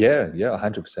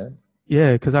 100%.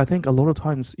 Yeah, because I think a lot of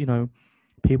times,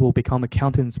 people become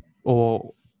accountants,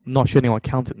 or not shitting on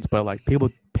accountants, but like people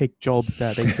pick jobs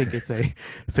that they think it's a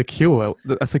secure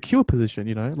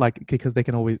position, like because they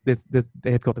can always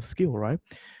they've got the skill, right?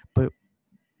 But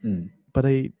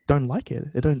they don't like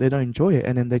it. They don't enjoy it,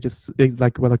 and then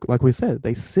like we said,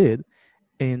 they sit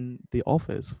in the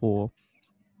office for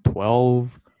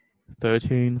 12,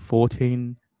 13,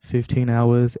 14, 15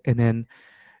 hours, and then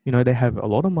they have a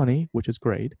lot of money, which is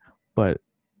great, but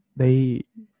you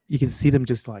can see them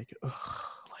just like, ugh,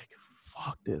 like,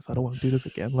 fuck this, I don't want to do this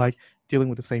again, like dealing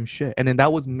with the same shit. And then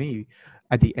that was me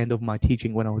at the end of my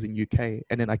teaching when I was in UK,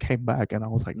 and then I came back and I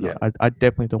was like, no, I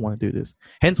definitely don't want to do this.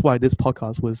 Hence why this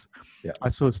podcast was, I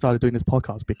sort of started doing this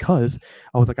podcast, because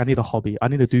I was like, I need a hobby, I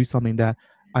need to do something that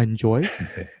I enjoy,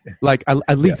 like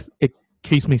at least it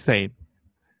keeps me sane.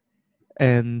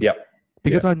 And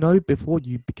because I know before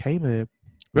you became a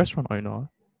restaurant owner,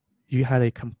 you had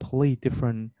a complete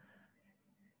different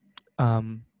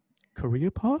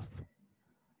career path,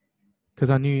 because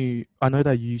I know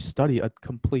that you study a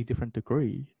complete different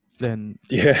degree than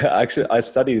actually I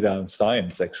studied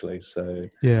science actually, so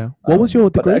what was your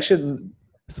degree? But actually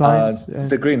science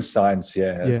degree in science,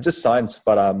 just science,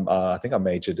 but I think I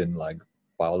majored in like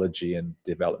biology and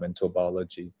developmental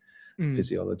biology,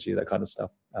 physiology, that kind of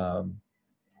stuff.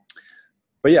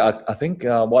 But yeah, I think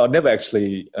I never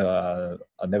actually I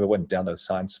never went down the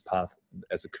science path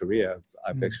as a career.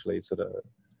 I've actually sort of,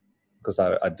 because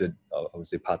I did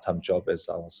obviously a part-time job as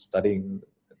I was studying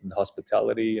in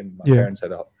hospitality, and my parents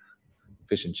had a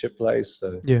fish and chip place.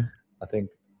 So I think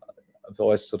I've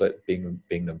always sort of been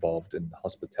involved in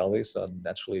hospitality, so I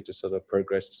naturally just sort of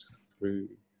progressed through,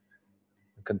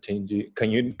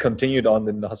 continued on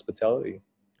in the hospitality.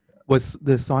 Was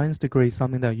the science degree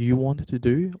something that you wanted to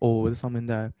do, or was it something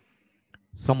that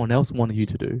someone else wanted you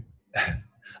to do?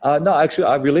 No, actually,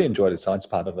 I really enjoy the science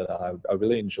part of it. I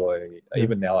really enjoy, Yeah.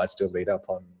 even now, I still read up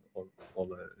on all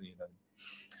the,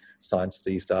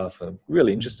 sciencey stuff. I'm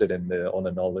really Mm. interested in all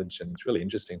the knowledge, and it's really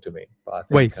interesting to me. But I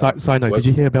Wait, think side note, work did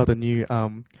you hear about the new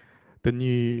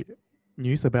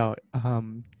news about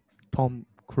Tom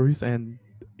Cruise and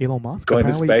Elon Musk? going to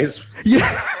Apparently, space,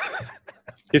 yeah,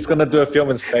 he's gonna do a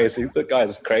film in space. The guy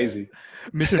is crazy.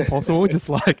 Mission Impossible, just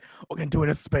like we're gonna do it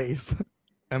in space.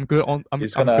 I'm good on.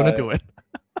 He's I'm gonna gonna, do it.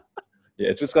 yeah,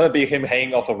 it's just gonna be him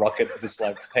hanging off a rocket, just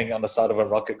like hanging on the side of a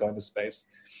rocket going to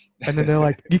space. And then they're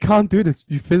like, "You can't do this.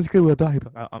 You physically will die."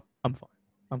 But I'm fine.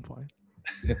 I'm fine.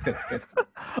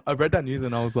 I read that news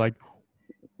and I was like,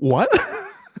 "What?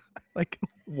 Like,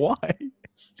 why?"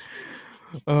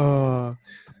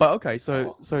 But okay,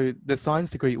 so the science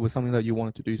degree was something that you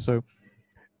wanted to do. So,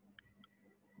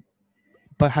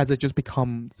 but has it just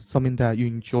become something that you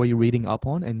enjoy reading up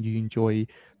on and you enjoy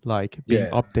like being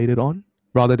Yeah, updated on,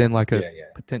 rather than like a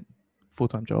yeah.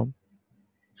 full-time job?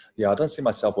 Yeah, I don't see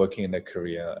myself working in a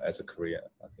career as a career.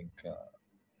 I think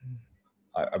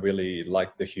I really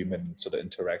like the human sort of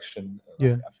interaction.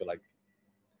 Yeah. I feel like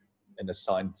in the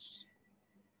science,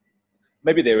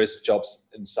 maybe there is jobs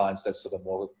in science that's sort of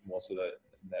more sort of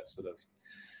in that sort of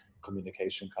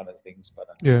communication kind of things.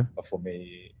 Yeah. But for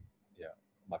me, yeah,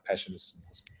 my passion is in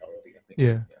hospitality, I think.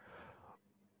 Yeah.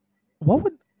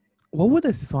 What would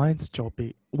a science job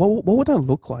be? What would that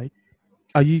look like?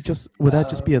 Are you just would that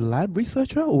just be a lab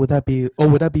researcher, or would that be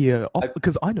a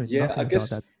because I know Yeah, nothing about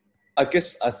that.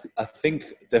 I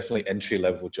think definitely entry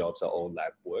level jobs are all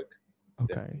lab work.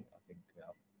 Okay. Definitely, I think.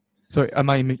 So am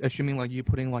I assuming like you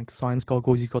putting like science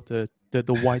goggles, you've got the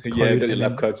white coat, Yeah, got your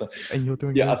lab coats on. and you're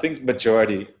doing Yeah, this? I think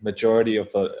majority of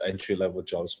the entry level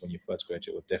jobs when you first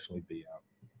graduate would definitely be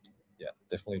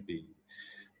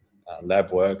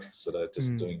lab work, sort of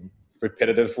just doing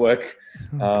repetitive work.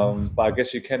 Okay. But I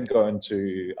guess you can go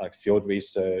into like field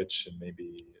research and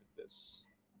maybe this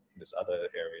other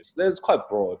areas. It's quite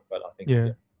broad, but I think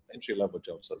Yeah. entry level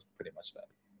jobs are pretty much that.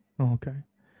 Oh, okay.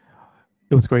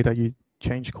 It was great that you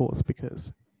changed course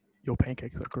because your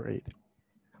pancakes are great.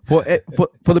 For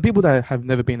the people that have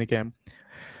never been again,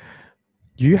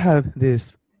 you have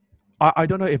this. I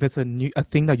don't know if it's a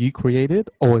thing that you created,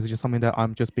 or is it just something that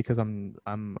I'm just because I'm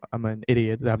an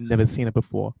idiot that I've never seen it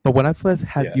before. But when I first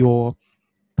had your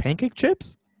pancake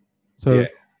chips, so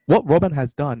what Robin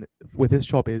has done with his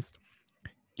shop is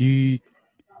you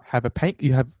have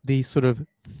these sort of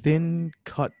thin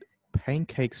cut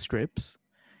pancake strips,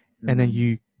 and then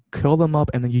you curl them up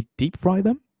and then you deep fry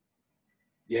them.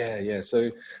 Yeah.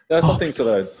 So there's something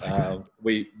sort of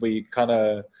we kind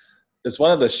of, it's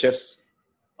one of the chefs.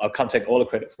 I can't take all the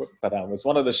credit for it, but it's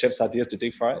one of the chef's ideas to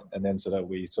deep fry it, and then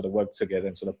we worked together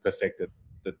and sort of perfected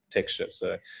the texture.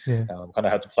 So kind of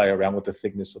had to play around with the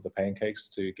thickness of the pancakes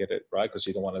to get it right, because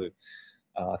you don't want to.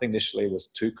 I think initially it was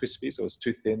too crispy, so it was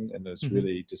too thin, and it was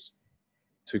really just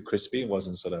too crispy. It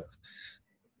wasn't sort of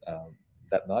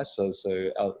that nice. So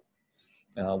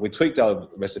we tweaked our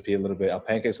recipe a little bit. Our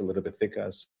pancakes are a little bit thicker,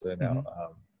 so now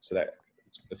so that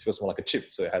it feels more like a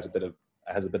chip. So it has a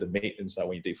bit of meat inside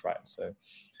when you deep fry it. So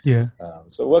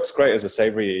so it works great as a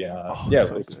savory.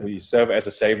 We serve it as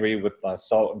a savory with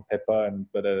salt and pepper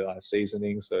and bit of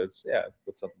seasoning. So it's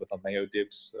with our mayo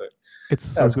dips. So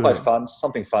it's quite fun.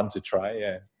 Something fun to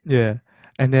try. Yeah,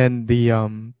 and then the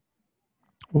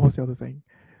what was the other thing?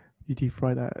 You deep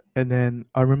fry that, and then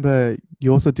I remember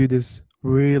you also do this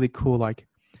really cool like,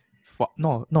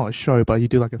 not a show, but you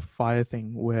do like a fire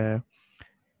thing where.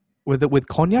 With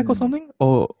cognac or something,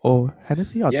 or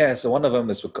Hennessy? So one of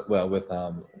them is with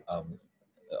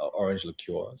orange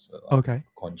liqueur, so like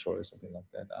Cointreau or something like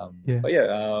that. But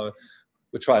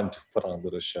we're trying to put on a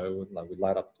little show. Like we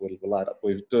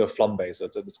do a flambé, so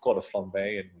it's called a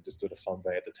flambé, and we just do the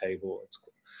flambé at the table.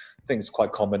 I think it's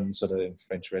quite common sort of in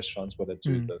French restaurants where they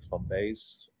do the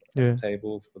flambés at the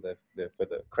table for the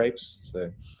crepes.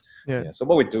 So so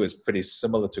what we do is pretty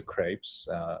similar to crepes.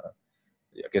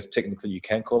 I guess technically you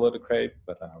can call it a crepe,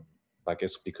 but I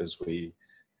guess because we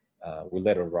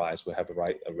let it rise, we have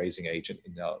a raising agent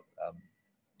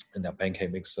in our pancake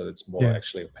mix, so it's more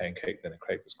actually a pancake than a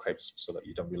crepe. It's crepes, so that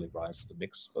you don't really rise the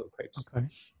mix for the crepes. Okay.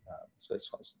 So it's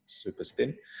super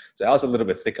thin. So ours is a little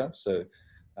bit thicker. So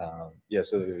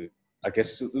so I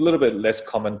guess it's a little bit less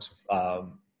common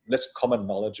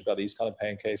knowledge about these kind of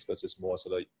pancakes, because it's more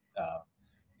sort of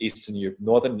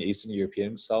Northern Eastern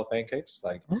European style pancakes.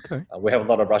 Like we have a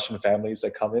lot of Russian families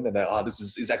that come in and they're, this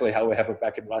is exactly how we have it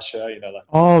back in Russia.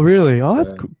 Oh really? Oh,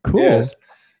 that's cool. Yes.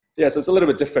 So it's a little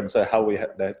bit different. So how we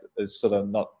have that is sort of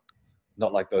not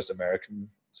like those American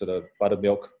sort of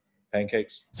buttermilk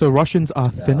pancakes. So Russians are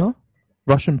thinner.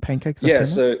 Russian pancakes are Yeah, thinner.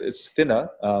 so it's thinner,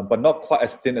 but not quite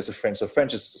as thin as a French. So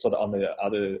French is sort of on the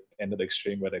other end of the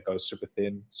extreme where they go super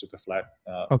thin, super flat,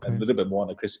 and a Okay. little bit more on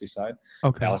the crispy side.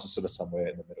 Okay. Ours is sort of somewhere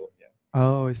in the middle. Yeah.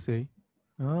 Oh, I see.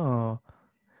 Oh,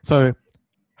 so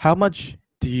how much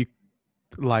do you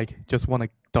like just want to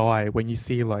die when you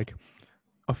see like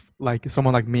like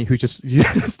someone like me who just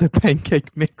uses the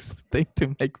pancake mix thing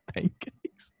to make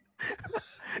pancakes?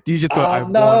 Do you just go, I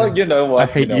want No, it, you know I what?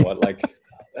 You hate know you? what? Like,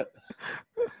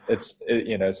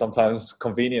 you know, sometimes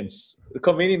convenience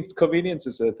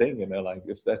is a thing. You know, like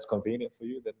if that's convenient for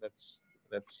you, then that's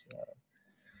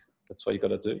what you got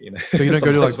to do. You So you know, don't go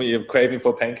to sometimes like, when you're craving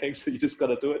for pancakes, you just got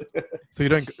to do it. so you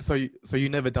don't, so you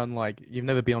never done like, you've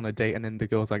never been on a date and then the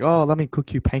girl's like, oh, let me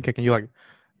cook you pancake, and you're like,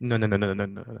 no, no, no, no, no,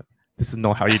 no, no. This is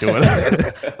not how you do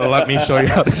it. Let me show you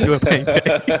how to do a pancake.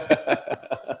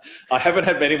 I haven't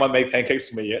had anyone make pancakes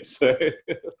for me yet, so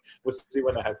we'll see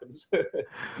when it happens.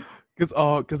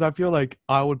 Because I feel like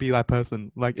I would be that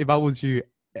person. Like if I was you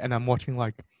and I'm watching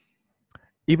like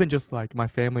even just like my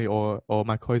family or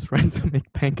my close friends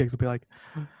make pancakes, I'd be like,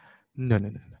 no, no, no, no,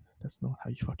 no. That's not how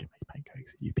you fucking make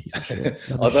pancakes, you piece of shit. Let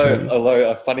me show you.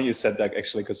 although funny you said that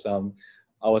actually, because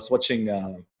I was watching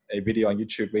a video on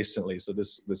YouTube recently. So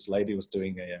this lady was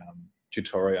doing a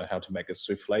tutorial on how to make a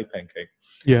souffle pancake,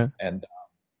 Yeah. and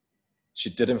she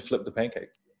didn't flip the pancake.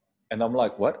 And I'm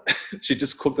like, what? She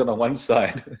just cooked it on one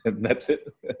side, and that's it.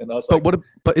 And I was But like, what?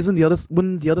 But isn't the other?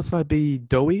 Wouldn't the other side be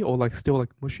doughy or like still like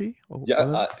mushy or yeah,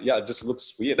 whatever? yeah, it just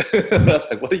looks weird. I was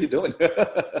like, what are you doing?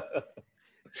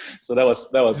 So that was.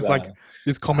 Just like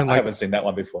just comment I like haven't seen that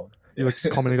one before. you're Yeah. like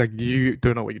just commenting like you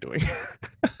don't know what you're doing.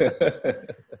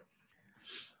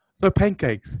 So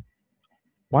pancakes.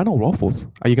 Why not waffles?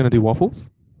 Are you gonna do waffles?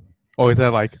 Or is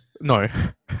that like no?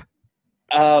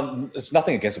 It's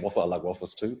nothing against waffle. I like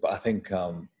waffles too, but I think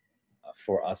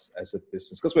for us as a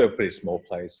business, because we're a pretty small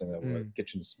place and our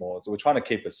kitchen is small, so we're trying to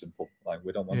keep it simple. Like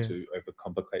we don't want Yeah. to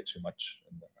overcomplicate too much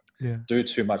and Yeah. do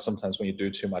too much. Sometimes when you do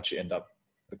too much, you end up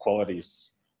the quality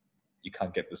is you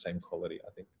can't get the same quality.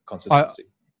 I think I consistency.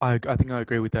 I think I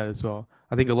agree with that as well.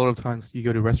 I think a lot of times you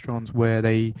go to restaurants where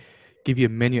they give you a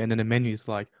menu and then the menu is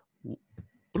like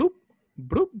bloop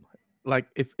bloop, like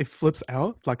it flips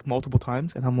out like multiple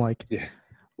times, and I'm like, Yeah.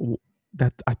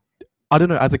 that I don't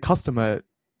know. As a customer,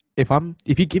 if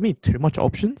you give me too much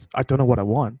options, I don't know what I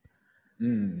want.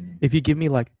 Mm. If you give me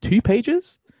like 2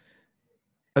 pages,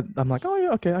 I'm like, oh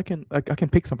yeah, okay, I can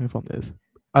pick something from this.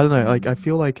 I don't know. Like I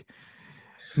feel like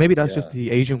maybe that's just Yeah.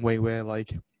 the Asian way where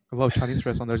like a lot of Chinese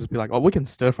restaurants they'll just be like, oh, we can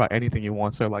stir fry anything you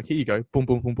want. So like here you go, boom,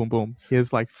 boom, boom, boom, boom.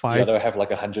 Here's like Yeah, five. they'll have like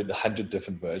 100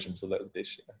 different versions of that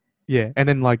dish. Yeah, and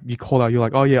then like you call out, you're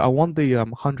like, oh yeah, I want the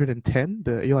 110.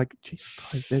 You're like, Jesus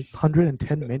Christ, there's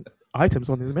 110 items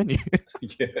on this menu.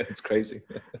 Yeah, it's crazy.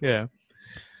 Yeah.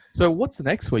 So what's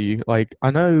next for you? Like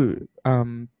I know,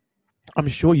 I'm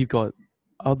sure you've got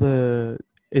other.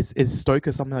 Is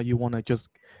Stoker something that you want to just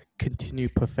continue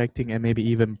perfecting and maybe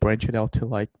even branch it out to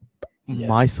like Yeah.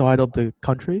 my side of the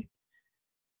country?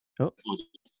 Oh,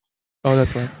 oh,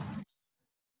 that's right.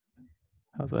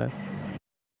 How's that?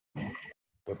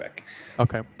 We're back.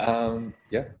 Okay.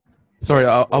 Yeah. Sorry,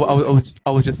 So what were you saying?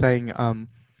 I was just saying.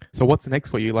 So what's next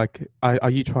for you? Like, are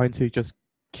you trying to just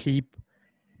keep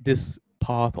this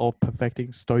path of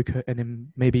perfecting Stoker, and then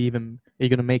maybe even are you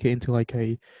gonna make it into like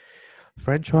a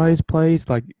franchise place,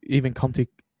 like even come to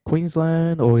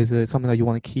Queensland, or is it something that you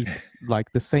want to keep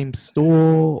like the same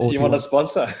store, or You do you want a want?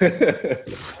 sponsor?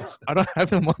 I don't have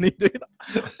the money, dude.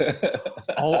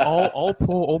 I'll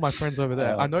pull all my friends over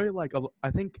there. I know, like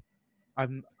I think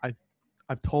I've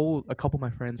I've told a couple of my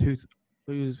friends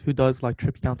who does like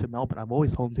trips down to Melbourne. I've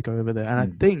always told them to go over there, and I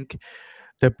think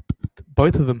that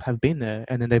both of them have been there,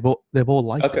 and then they've all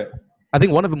liked it. Okay. I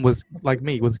think one of them was like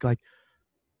me, was like,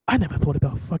 I never thought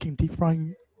about fucking deep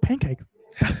frying pancakes.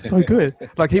 That's so good.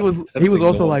 Like he was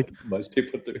also like, most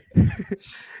people do.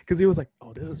 because he was like,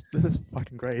 oh, this is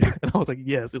fucking great, and I was like,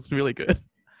 yes, it's really good.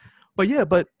 But yeah,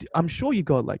 but I'm sure you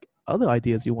got like other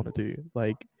ideas you want to do.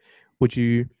 Like, would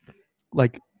you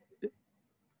like?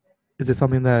 Is it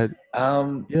something that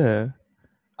yeah?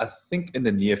 I think in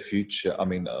the near future, I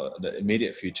mean, the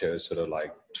immediate future is sort of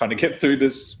like trying to get through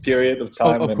this period of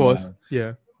Oh, time of course,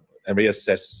 yeah, and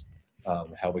reassess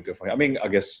how we go from here. I mean, I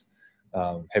guess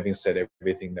having said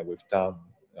everything that we've done,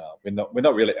 we're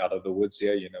not really out of the woods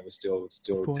here. You know, we're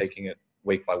still taking it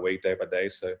week by week, day by day.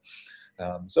 So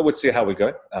we'll see how we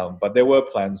go. But there were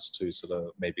plans to sort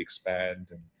of maybe expand,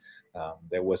 and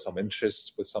there was some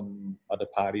interest with some other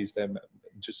parties that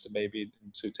interested maybe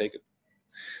to take it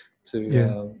to.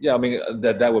 yeah. Yeah, I mean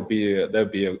that would be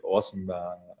an awesome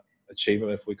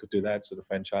achievement if we could do that, sort of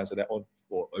franchise that or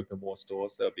open more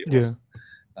stores. That would be Yeah.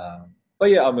 awesome. But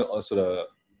yeah, I'm sort of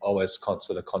always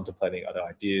sort of contemplating other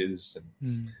ideas,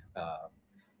 and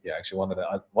yeah, actually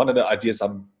one of the ideas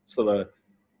I'm sort of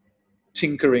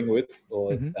tinkering with,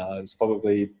 or is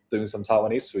probably doing some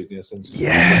Taiwanese food. You know, since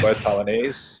we're both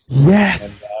Taiwanese.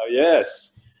 Yes. And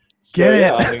yes. So Get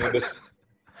yeah, it. I mean,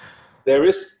 there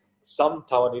is some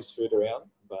Taiwanese food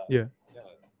around, but Yeah.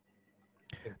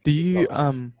 I think Do it's you not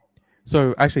enough.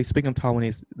 So actually, speaking of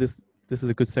Taiwanese, this is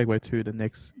a good segue to the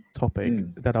next topic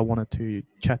that I wanted to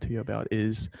chat to you about.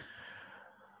 Is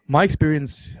my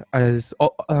experience as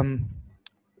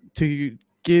to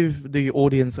give the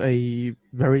audience a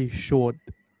very short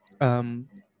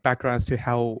background as to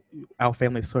how our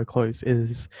family is so close.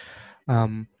 Is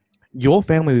your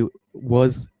family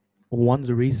was one of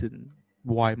the reasons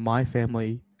why my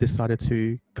family decided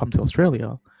to come to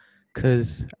Australia,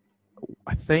 because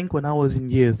I think when I was in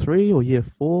year 3 or year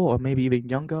 4, or maybe even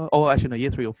younger. Oh, actually, no,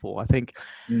 year 3 or 4. I think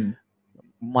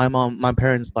my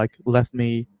parents like left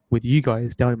me with you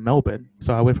guys down in Melbourne.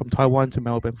 So I went from Taiwan to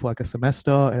Melbourne for like a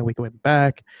semester, and we went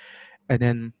back, and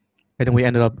then we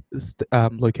ended up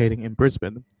locating in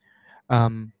Brisbane.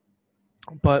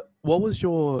 But what was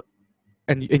your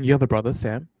and you have a brother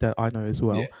Sam that I know as Yeah.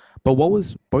 well. But what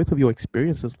was both of your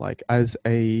experiences like as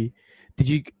a did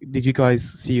you guys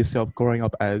see yourself growing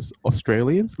up as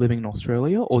Australians living in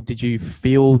Australia, or did you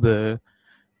feel the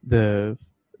the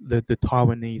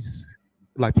Taiwanese,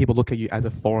 like people look at you as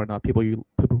a foreigner, people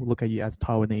look at you as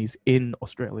Taiwanese in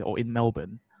Australia or in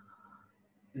Melbourne?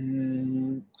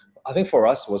 I think for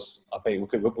us I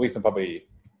think we can probably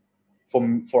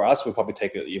for us we probably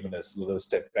take it even a little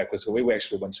step backwards. So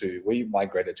we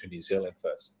migrated to New Zealand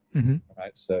first,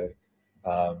 right? So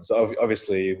so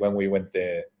obviously when we went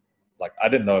there, like I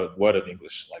didn't know a word of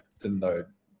English, like didn't know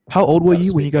How old were how to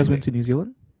you when you speak guys went anything. to New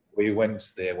Zealand? We went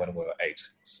there when we were 8.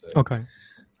 So Okay.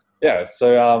 yeah,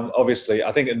 so obviously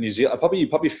I think in New Zealand, you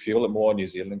probably feel it more in New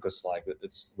Zealand because like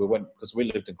because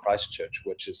we lived in Christchurch,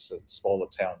 which is a smaller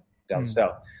town down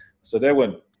south. So there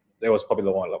was probably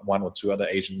like one or two other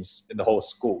Asians in the whole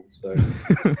school. So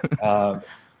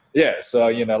yeah, so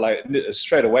you know, like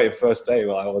straight away, first day,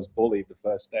 I was bullied the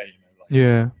first day. You know, like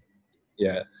Yeah.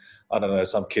 yeah, I don't know,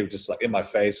 some kid just like in my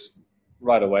face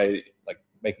right away, like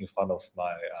making fun of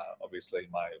my obviously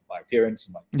my appearance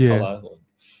and my Yeah. color.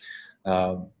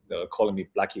 They were calling me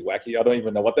Blacky Wacky. I don't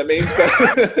even know what that means,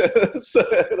 but so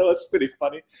that was pretty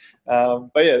funny.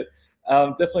 But yeah,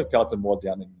 definitely felt it more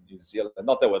down in New Zealand.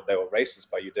 Not that they were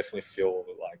racist, but you definitely feel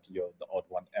like you're the odd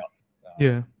one out.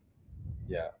 Yeah.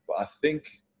 Yeah, but I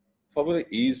think probably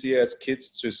easier as kids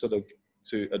to sort of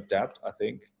to adapt. I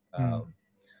think.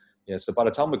 Yeah, so by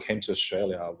the time we came to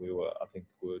Australia, I think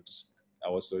I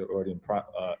was already in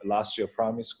last year of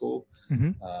primary school.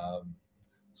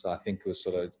 So I think it was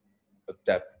sort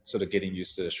of getting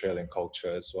used to the Australian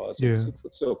culture as well. So Yeah.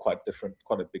 it's still quite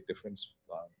a big difference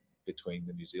between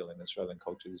the New Zealand and Australian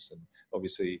cultures, and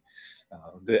obviously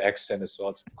the accent as well.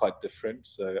 It's quite different.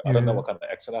 So I don't know what kind of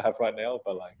accent I have right now,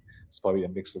 but like it's probably a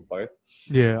mix of both.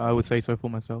 Yeah, I would say so for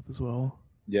myself as well.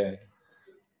 Yeah,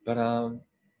 but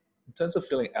in terms of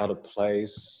feeling out of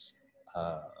place,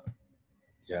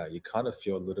 yeah, you kind of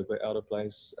feel a little bit out of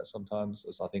place sometimes.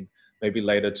 As I think maybe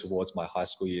later towards my high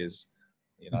school years,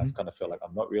 you know, I've kind of felt like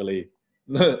I'm not really.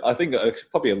 I think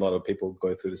probably a lot of people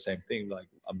go through the same thing. Like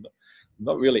I'm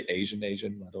not really Asian.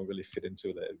 I don't really fit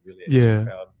into the really Asian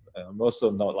crowd. I'm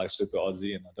also not like super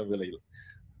Aussie, and I don't really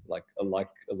like a lot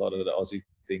of the Aussie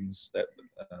things that.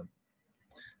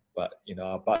 But you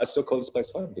know, but I still call this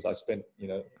place home because I spent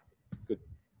a good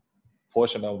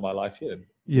portion of my life here,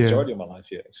 majority of my life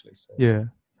here actually. So. Yeah,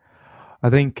 I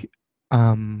think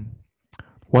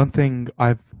one thing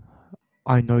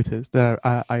I noticed that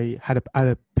I had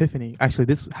an epiphany. Actually,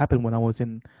 this happened when I was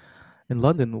in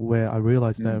London, where I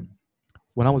realized that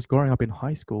when I was growing up in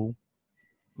high school,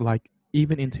 like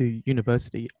even into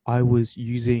university, I was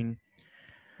using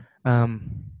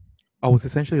I was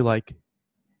essentially like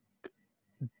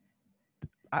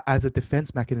as a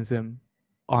defense mechanism,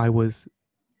 I was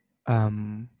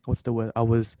what's the word? I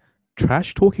was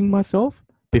trash talking myself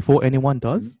before anyone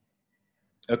does.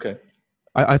 Okay.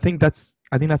 I think that's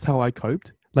how I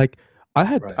coped. Like I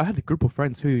had a group of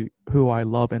friends who I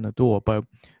love and adore, but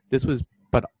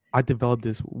I developed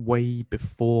this way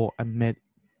before I met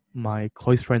my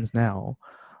close friends now.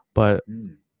 But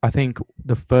I think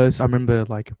I remember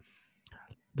like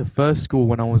the first school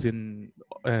when I was in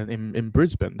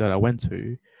Brisbane that I went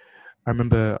to, I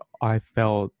remember I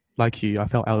felt like I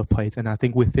felt out of place. And I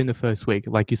think within the first week,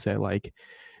 like you said, like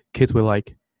kids were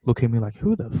like looking at me like,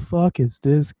 who the fuck is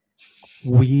this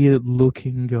weird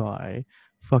looking guy,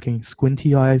 fucking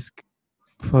squinty eyes,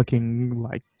 fucking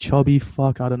like chubby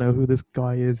fuck. I don't know who this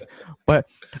guy is, but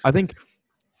I think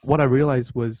what I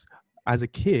realized was, as a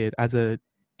kid, as a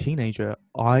teenager,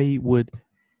 I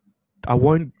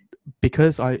won't,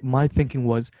 because my thinking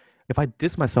was, if I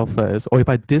diss myself first, or if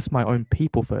I diss my own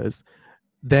people first,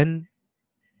 then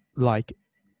like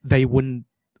they wouldn't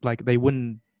they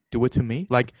wouldn't do it to me.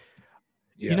 Like,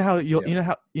 you know Yeah, how yeah. you know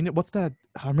how what's that?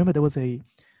 I remember there was a,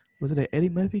 was it an Eddie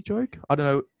Murphy joke? I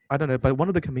don't know, but one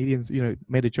of the comedians,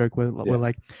 made a joke where Yeah.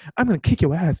 like, I'm gonna kick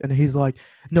your ass, and he's like,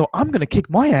 no, I'm gonna kick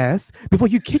my ass before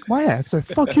you kick my ass. So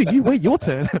fuck you. You wait your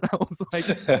turn. And I was like,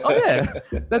 oh yeah,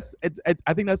 that's it.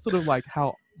 I think that's sort of like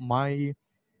how I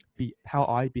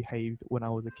behaved when I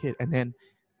was a kid, and then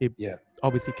it Yeah.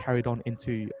 obviously carried on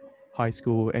into high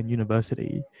school and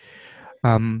university.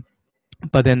 Um,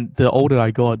 but then the older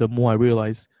I got, the more I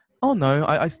realized, oh no,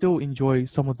 I still enjoy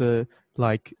some of the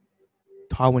like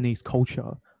Taiwanese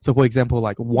culture. So, for example,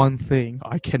 like one thing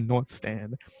I cannot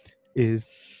stand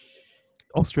is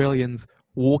Australians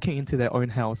walking into their own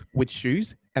house with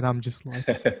shoes, and I'm just like,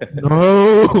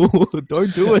 no,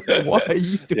 don't do it. Why are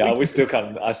you Yeah, doing we this? still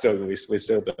can't. We still don't. We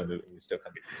still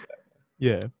can't get used to that.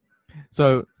 Yeah.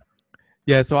 So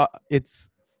yeah, so it's,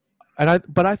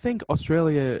 but I think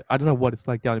Australia. I don't know what it's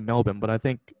like down in Melbourne, but I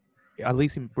think at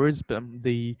least in Brisbane,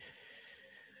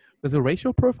 there's a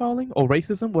racial profiling or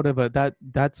racism, whatever,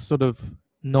 that's sort of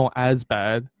not as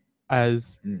bad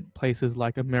as Mm. places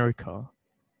like America,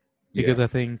 Yeah. because I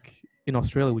think in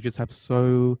Australia we just have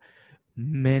so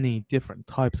many different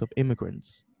types of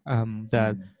immigrants,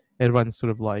 that Mm. everyone's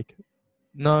sort of like,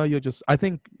 no, you're just. I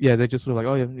think, yeah, they're just sort of like,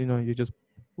 oh yeah, you're just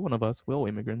one of us. We're all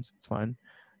immigrants. It's fine.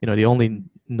 The only Mm.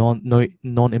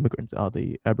 non-immigrants are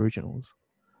the Aboriginals.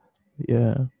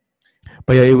 Yeah,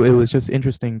 but yeah, it was just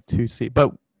interesting to see.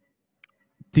 But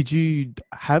did you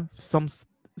have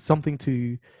something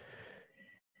to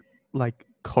like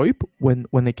cope when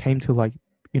it came to like,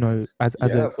 as a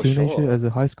Yeah, for teenager, sure. as a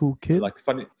high school kid? Like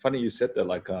funny you said that.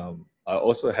 Like I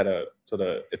also had a sort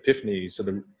of epiphany, sort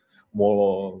of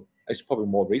more, actually probably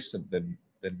more recent than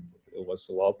it was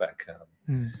a while back.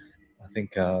 Mm. I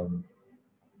think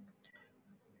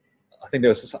I think there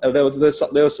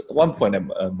was one point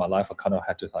in my life I kind of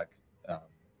had to like um,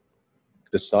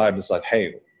 decide. It's like,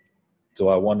 hey, do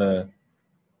I want to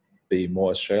be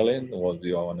more Australian, or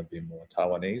do I want to be more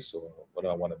Taiwanese, or what do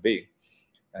I want to be?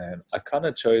 And I kind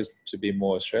of chose to be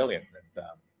more Australian,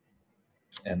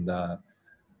 and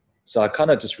so I kind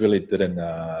of just really didn't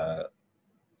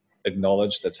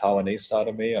acknowledge the Taiwanese side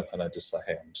of me. I kind of just like,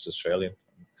 hey, I'm just Australian.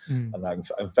 Mm. And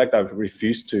in fact, I've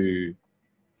refused to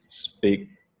speak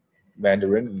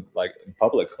Mandarin like in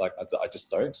public. Like I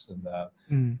just don't. And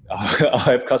Mm.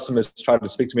 I have customers try to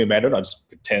speak to me in Mandarin. I just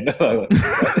pretend. Like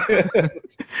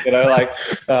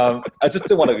I just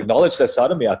didn't want to acknowledge that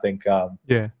side of me.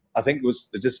 Yeah. I think it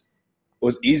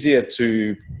was easier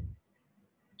to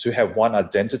have one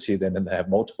identity than to have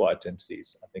multiple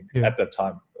identities. I think Yeah. at that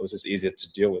time it was just easier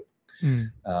to deal with.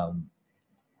 Mm. Um,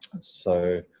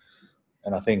 so,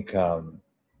 and I think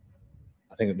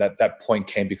that point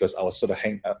came because I was sort of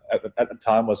at the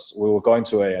time we were going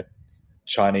to a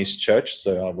Chinese church,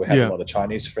 so we had a Yeah. lot of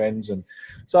Chinese friends, and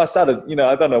so I started.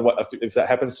 I don't know if that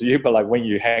happens to you, but like when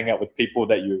you hang out with people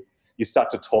that you start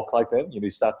to talk like them, you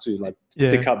start to like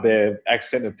Yeah. pick up their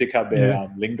accent and pick up their Yeah.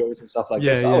 lingos and stuff like that.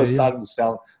 Yeah. So Yeah. Yeah. I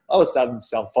was starting to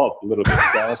sound fob a little bit.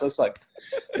 So I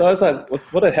was like,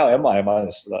 what the hell am I?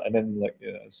 And then like,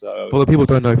 so For the people who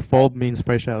don't know, fob means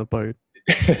fresh out of boat.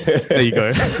 There you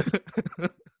go.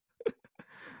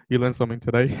 You learned something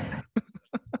today.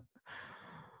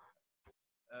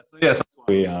 so yes,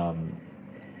 we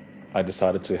I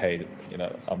decided to, hey,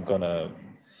 I'm gonna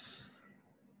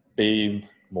be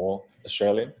more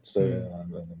Australian. So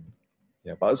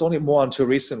yeah, but it's only more until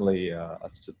recently I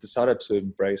decided to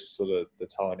embrace sort of the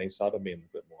Taiwanese side of me a little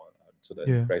bit more, sort of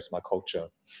Yeah. embrace my culture.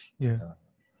 Yeah. Uh,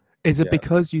 Is it yeah,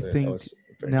 because you so that think was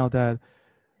very, now that,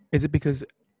 is it because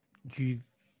you've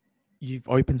you've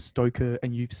opened Stoker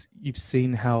and you've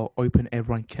seen how open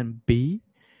everyone can be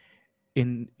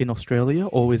in Australia,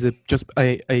 or is it just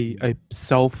a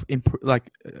self like,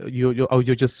 you're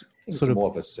just I think it's sort of, more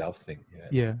of a South thing. Yeah,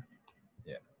 yeah.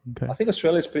 yeah. Okay. I think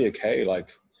Australia's pretty okay. Like,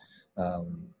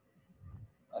 um,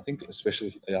 I think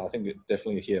especially, yeah, I think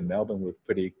definitely here in Melbourne we're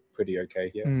pretty okay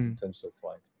here in terms of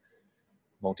like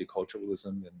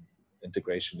multiculturalism and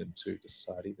integration into the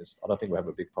society. I don't think we have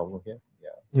a big problem here. Yeah,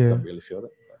 I Yeah. don't really feel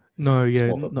that. No. It's Yeah.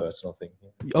 more of a No, personal thing.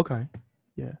 Yeah. okay.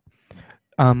 Yeah.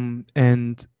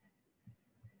 And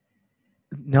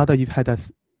now that you've had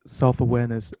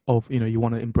self-awareness of, you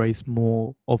want to embrace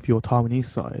more of your Taiwanese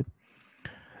side,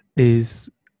 is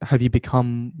have you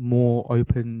become more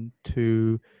open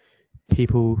to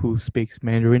people who speaks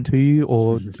Mandarin to you,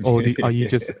 are you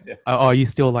just Yeah. are you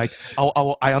still like,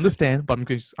 I understand, but I'm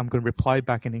going to reply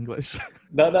back in English?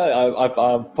 No, no,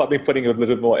 I've probably putting a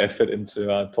little more effort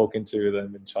into talking to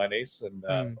them in Chinese, and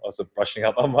Mm. also brushing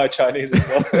up on my Chinese as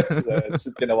well. So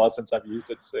it's been a while since I've used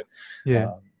it. So,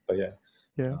 Yeah, but yeah,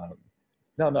 yeah. um,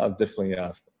 no, no, I definitely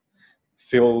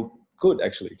feel good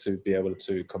actually to be able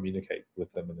to communicate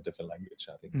with them in a different language.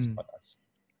 I think it's Mm. quite nice.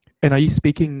 And are you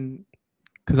speaking?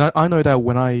 Because I know that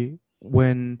when I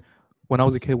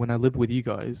was a kid, when I lived with you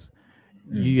guys,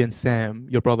 Mm. you and Sam,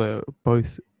 your brother,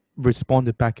 both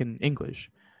responded back in English.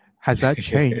 Has that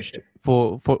changed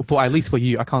for at least for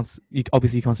you? I can't.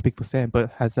 Obviously, you can't speak for Sam,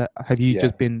 but have you Yeah,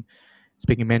 just been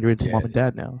speaking Mandarin to yeah, mom and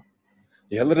dad now?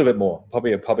 yeah, a little bit more.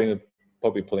 Probably putting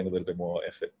a little bit more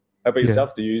effort. How about Yeah.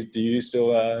 yourself? Do you still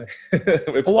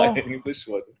reply Well, in English?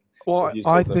 Or well, do you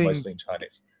still I do it think mostly in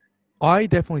Chinese? I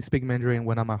definitely speak Mandarin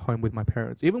when I'm at home with my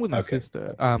parents, even with my Okay,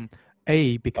 sister. that's good.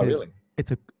 Oh, Because really?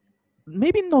 it's a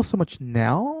maybe not so much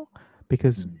now,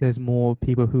 because Mm. there's more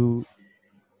people who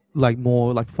like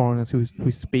more like foreigners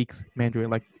who speaks Mandarin,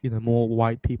 like more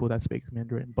white people that speak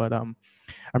Mandarin. But I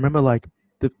remember like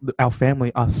our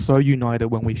family are so united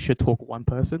when we should talk one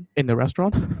person in the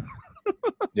restaurant.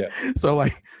 Yeah, So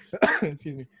like,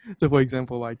 excuse me. So for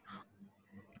example, like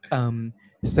um,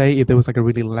 say if there was like a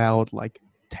really loud like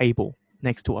table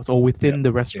next to us or yeah, within the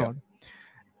yeah. restaurant,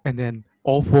 and then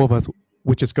all four of us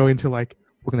would just go into like,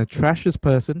 we're gonna trash this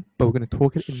person, but we're gonna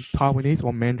talk it in Taiwanese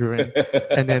or Mandarin,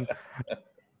 and then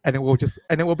and then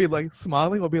we'll be like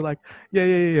smiling. We'll be like, yeah,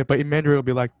 yeah, yeah, yeah. But in Mandarin, we'll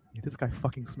be like, yeah, this guy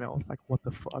fucking smells. Like, what the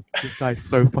fuck? This guy's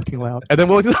so fucking loud. And then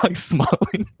we'll just like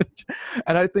smiling.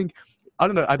 And I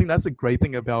don't know. I think that's a great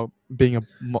thing about being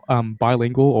a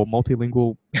bilingual or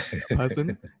multilingual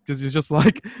person. Because you're just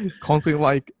like constantly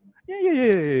like, yeah, yeah, yeah,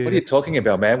 yeah, What are yeah, you talking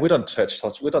about, man? We don't trash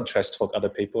talk. We don't trash talk other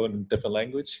people in different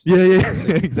language. yeah, yeah,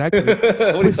 Honestly, yeah. Exactly. what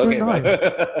are We're you so talking nice.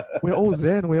 about? We're all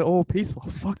zen. We're all peaceful.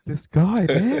 Fuck this guy,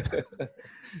 man.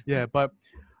 Yeah, but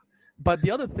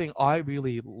the other thing I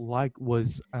really like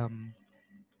was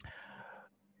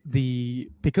the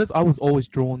because I was always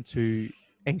drawn to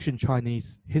ancient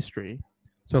Chinese history,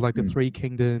 so like the Mm. Three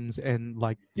Kingdoms and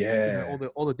like Yeah.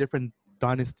 all the different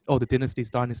all the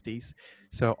dynasties.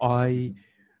 So I Mhm.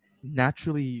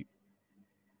 naturally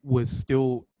was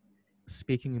still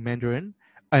speaking Mandarin,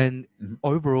 and Mhm.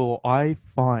 overall I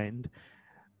find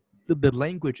the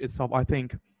language itself. I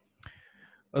think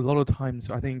a lot of times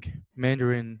I think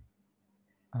Mandarin.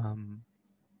 Um,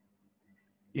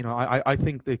 I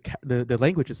think the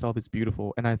language itself is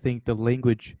beautiful, and I think the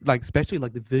language, like especially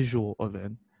like the visual of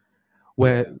it,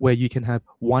 Yeah. where you can have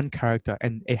one character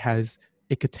and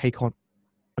it could take on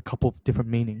a couple of different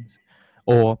meanings,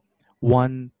 or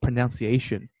one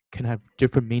pronunciation can have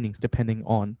different meanings depending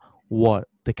on what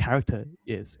the character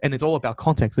is, and it's all about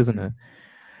context, isn't Mm. it?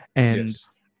 And Yes.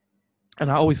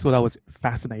 I always thought that was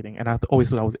fascinating, and I always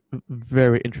thought that was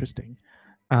very interesting.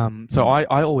 So Mm.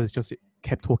 I always just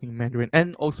kept talking Mandarin,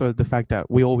 and also the fact that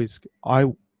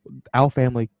our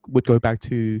family would go back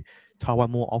to Taiwan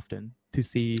more often to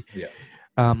see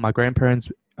Yeah. my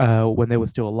grandparents when they were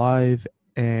still alive,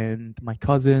 and my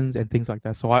cousins and things like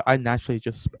that. So I naturally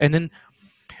just, and then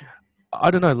I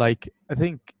don't know, like I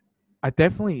think I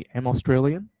definitely am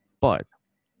Australian, but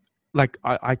like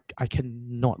I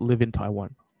cannot live in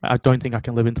Taiwan. I don't think I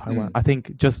can live in Taiwan. Mm. I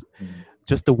think Mm.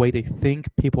 just the way they think,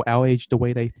 people our age, the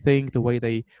way they think, the way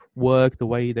they work, the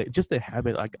way they just their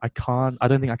habit. Like I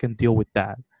don't think I can deal with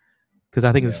that, because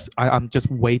I think Yeah. I'm just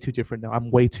way too different now. I'm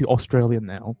way too Australian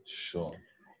now. Sure.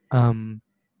 Um,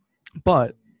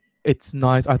 but it's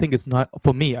nice. I think it's not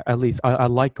for me at least. I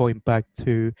like going back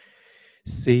to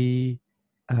see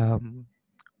um,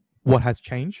 what has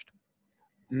changed,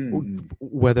 Mm.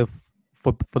 whether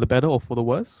for the better or for the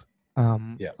worse.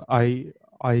 Um, Yeah. I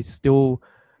I still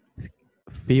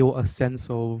feel a sense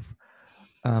of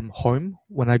home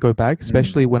when I go back,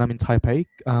 especially Mm. when I'm in Taipei,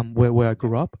 where I Yeah.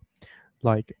 grew up.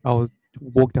 Like I was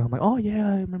walk down like, oh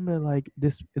yeah, I remember like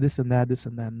this and that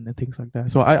and things like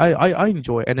that. So I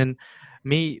enjoy it. And then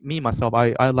me myself,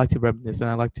 I like to reminisce, and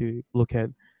I like to look at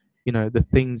the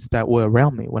things that were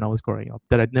around me when I was growing up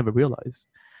that I'd never realized.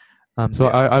 So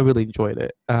Yeah. I really enjoyed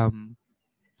it.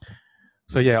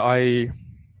 So yeah, I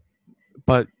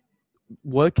but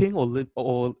working or live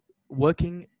or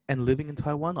working and living in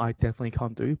Taiwan, I definitely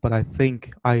can't do. But I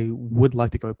think I would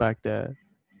like to go back there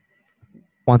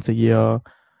once a year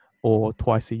or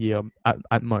twice a year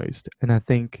at most. And I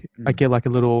think I Mm. get like a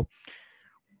little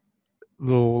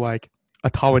like a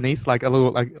Taiwanese, like a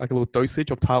little like a little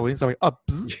dosage of Taiwanese. I'm like, oh,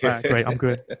 bzz, all right, great, I'm Yeah.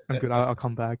 good, I'm good. I'll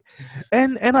come back,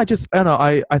 and I just I don't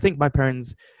know. I think my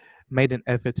parents made an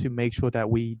effort to make sure that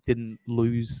we didn't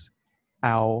lose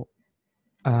our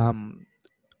um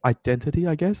identity,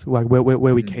 I guess, like where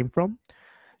we Mhm. came from,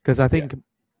 because I Yeah. think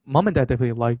mom and dad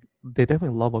definitely they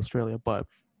definitely love Australia, but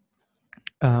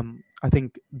I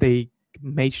think they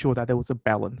made sure that there was a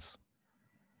balance.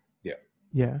 Yeah.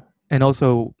 Yeah, and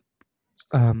also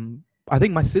I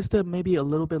think my sister maybe a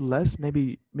little bit less.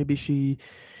 Maybe she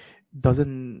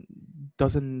doesn't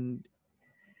doesn't.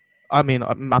 I mean,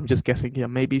 I'm just guessing here.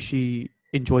 Maybe she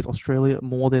enjoys Australia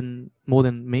more than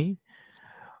me.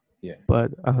 Yeah.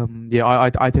 But yeah, I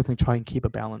definitely try and keep a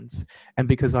balance, and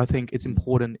because I think it's Mm.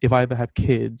 important if I ever have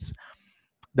kids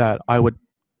that I would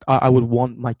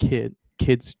want my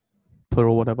kids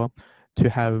plural whatever to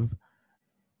have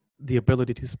the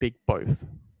ability to speak both.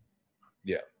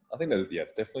 Yeah. I think that, yeah,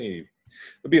 definitely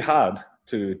it'd be hard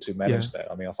to Yeah. manage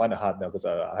that. I mean, I find it hard now because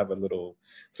I have a little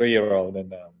 3-year-old,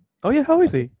 and Oh yeah, how I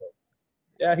is think,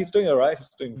 he? yeah, he's doing all right.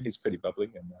 Mm. He's pretty bubbly,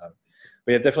 and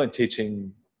but yeah, definitely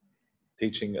teaching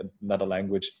another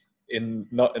language in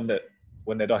not in the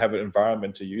when they don't have an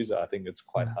environment to use it. I think it's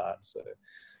quite Yeah. hard. So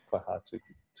quite hard to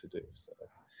do. So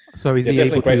So is yeah, he able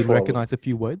definitely to grateful. recognize a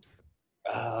few words?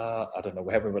 I don't know.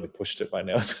 We haven't really pushed it right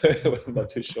now, so I'm not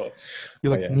too sure.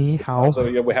 You're But like yeah, ni hao. so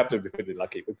yeah, we have to be pretty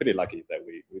lucky. We're pretty lucky that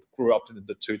we grew up in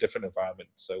the two different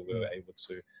environments, so we Mm. were able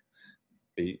to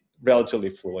be relatively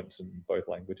fluent in both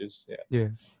languages. Yeah, Yeah.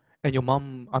 And your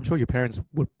mom, I'm sure your parents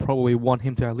would probably want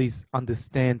him to at least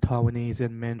understand Taiwanese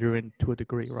and Mandarin to a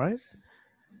degree, right?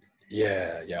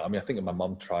 yeah. I mean, I think my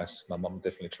mom tries. My mom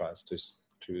definitely tries to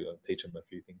teach him a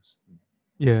few things.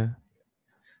 Yeah.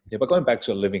 Yeah, but going back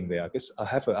to living there, I guess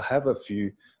I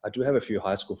do have a few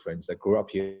high school friends that grew up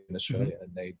here in Hmm. Australia,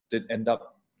 and they did end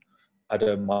up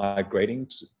either migrating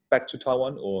back to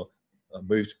Taiwan or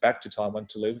moved back to Taiwan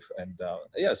to live. And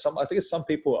yeah, I think some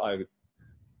people are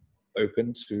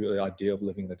open to the idea of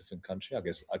living in a different country. I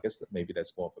guess that maybe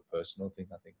that's more of a personal thing.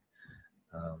 I think,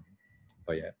 um,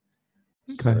 but yeah.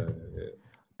 Okay. So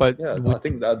But yeah, I would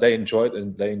think that they enjoyed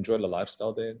the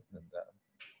lifestyle there. And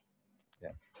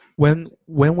yeah, so,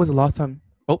 when was the last time?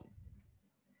 Oh,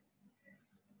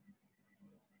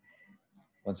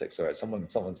 one sec, sorry,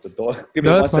 someone's the door. Give me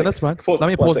no, one that's fine. sec. That's fine. Pause. Let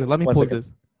me One pause sec. it. Let me One pause second.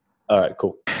 this. All right,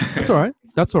 cool. That's all right.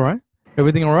 That's all right.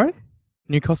 Everything all right?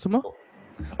 New customer?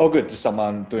 Oh, good. Just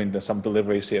someone doing some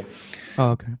deliveries here.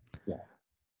 Oh, okay.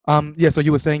 Yeah. Yeah. So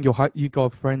you were saying you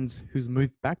got friends who's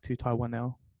moved back to Taiwan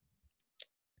now.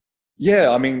 Yeah,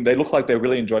 I mean, they look like they're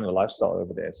really enjoying the lifestyle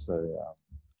over there. So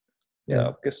yeah, Yeah.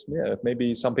 I guess yeah,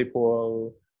 maybe some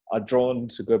people are drawn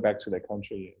to go back to their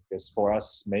country. I guess for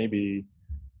us, maybe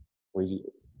we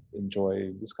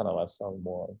enjoy this kind of lifestyle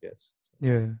more. I guess. So,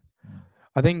 Yeah.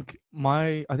 I think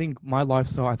my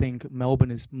lifestyle. I think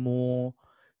Melbourne is more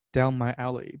down my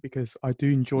alley because I do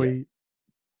yeah. enjoy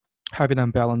having a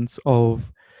balance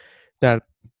of that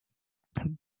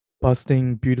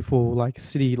busting, beautiful like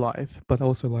city life, but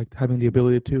also like having the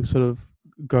ability to sort of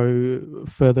go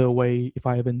further away if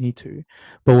I ever need to.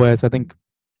 But whereas I think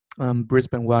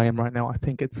Brisbane, where I am right now, I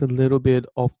think it's a little bit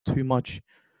of too much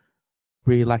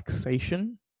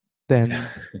relaxation than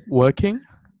working.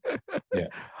 Yeah.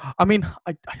 I mean,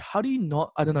 how do you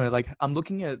not? I don't know. Like, I'm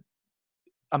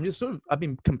just sort of, I've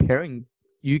been comparing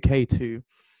UK to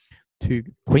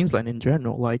Queensland in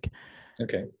general. Like,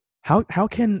 Okay. how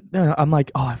can I'm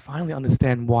like, oh, I finally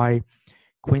understand why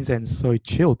Queensland's so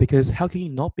chill because how can you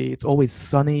not be? It's always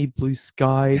sunny, blue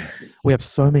skies. We have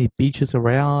so many beaches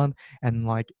around, and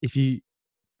like if you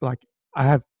like, I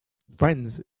have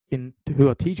friends in who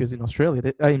are teachers in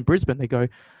Australia, in Brisbane. They go,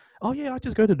 "Oh yeah, I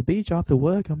just go to the beach after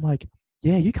work." I'm like,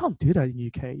 "Yeah, you can't do that in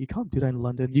UK. You can't do that in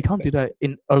London. You can't do that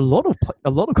in a lot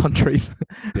of countries."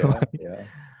 Yeah. Like, Yeah.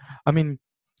 I mean,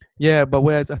 yeah, but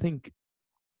whereas I think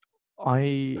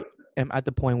I am at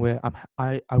the point where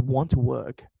I want to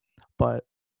work, but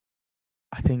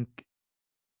I think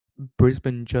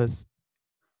Brisbane just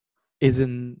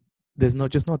isn't there's not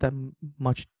just not that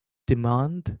much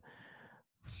demand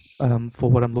for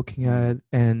what I'm looking Mm. at,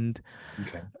 and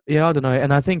Okay. yeah, I don't know,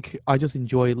 and I think I just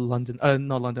enjoy London,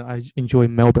 not London, I enjoy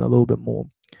Melbourne a little bit more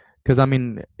because I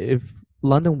mean if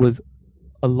London was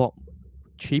a lot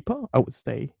cheaper I would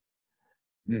stay,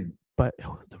 Mm. but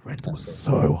the I rental was see.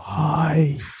 so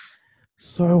Yeah.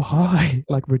 high,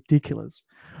 like ridiculous.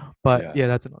 But Yeah. yeah,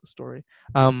 that's another story.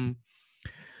 um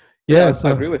Yeah. yeah, I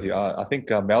so agree with you. I think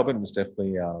Melbourne is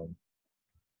definitely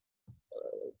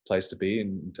place to be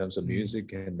in terms of mm,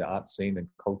 music and the art scene and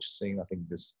culture scene. I think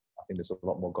there's a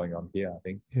lot more going on here. I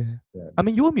think. yeah, Yeah. I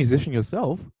mean you're a musician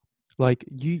yourself. Like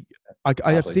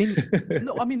I have Hardly. seen.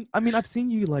 No, I mean, I've seen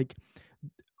you like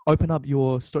open up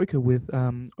your Stoker with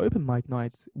open mic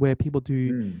nights where people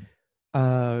do Mm.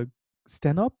 uh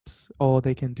stand-ups, or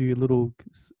they can do a little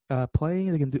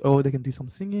playing, they can do some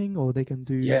singing, or they can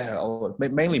do Yeah, some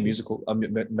mainly poetry. musical. I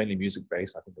mean, mainly music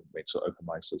based. I think it makes sort of open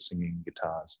mics, so singing,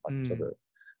 guitars, like sort Mm, of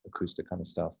acoustic kind of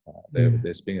stuff. yeah,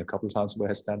 There's been a couple of times where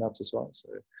I stand ups as well. So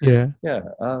yeah, yeah,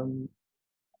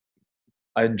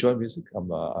 I enjoy music.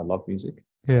 I love music.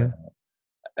 Uh, yeah,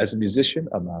 as a musician,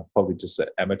 I'm probably just an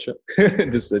amateur,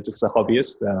 just a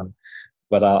hobbyist.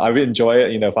 But I really enjoy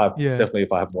it. You know, yeah,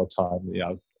 if I have more time, you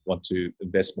know, I want to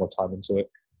invest more time into it.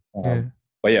 yeah,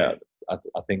 But yeah,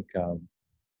 I think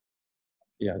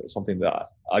yeah, it's something that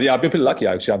yeah, I've been pretty lucky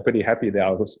actually. I'm pretty happy that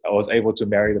I was able to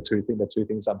marry the two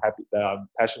things I'm happy that I'm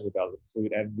passionate about,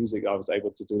 food and music. I was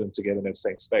able to do them together in the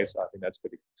same space. I think that's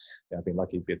pretty. Yeah, I've been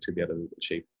lucky to be able to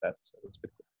achieve that. So it's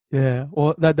pretty yeah.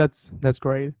 Well, that's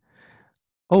great.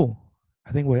 Oh,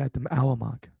 I think we're at the hour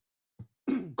mark.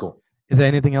 cool. Is there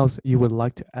anything else you would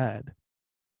like to add?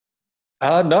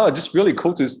 No, just really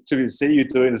cool to see you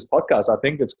doing this podcast. I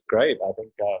think it's great. I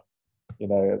think you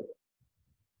know,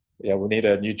 yeah, we need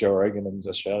a new Joe Rogan in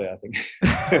Australia. I think.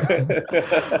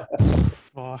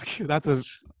 Fuck, that's a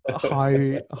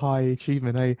high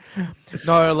achievement, eh?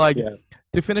 No, like Yeah.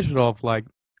 to finish it off, like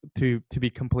to be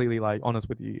completely like honest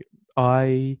with you,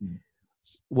 I Mm.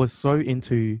 was so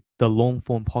into the long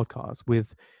form podcast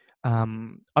with I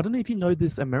don't know if you know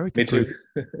this American Me too.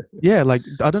 group. Yeah, like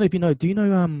I don't know if you know. Do you know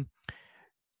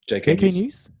JK JK News.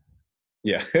 News?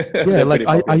 Yeah, Yeah, they're like pretty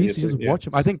I popular used here to too. just Yeah. watch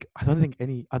them. I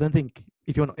don't think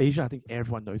if you're not Asian, I think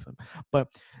everyone knows them. But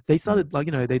they Mm. started like,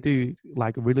 they do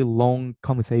like really long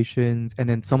conversations, and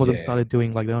then some of them Yeah. started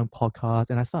doing like their own podcasts,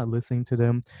 and I started listening to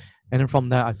them. And then from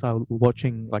that I started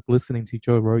watching, like listening to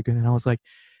Joe Rogan, and I was like,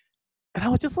 and I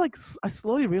was just like I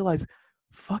slowly realized,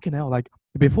 fucking hell, like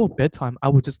before bedtime I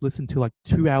would just listen to like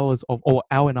 2 hours of, or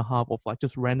hour and a half of like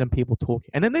just random people talking.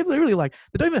 And then they literally like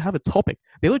they don't even have a topic.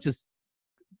 They would just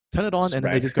turn it on, Just and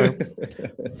then they rant. just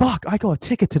go, fuck, I got a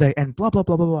ticket today and blah blah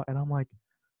blah blah blah. And I'm like,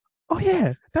 oh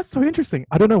yeah, that's so interesting.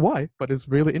 I don't know why, but it's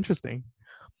really interesting.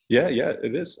 Yeah, yeah,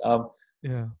 it is.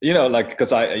 Yeah. You know, like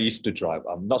because I used to drive.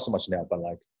 Not so much now, but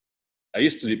like I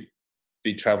used to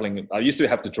be traveling. I used to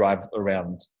have to drive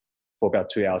around for about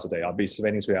 2 hours a day. I'd be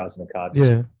spending 2 hours in the car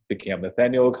just Yeah. picking up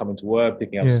Nathaniel, coming to work,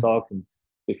 picking up Yeah. stock, and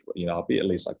if, you know, I'll be at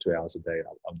least like 2 hours a day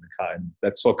on the car, and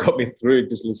that's what got me through.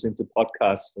 Just listening to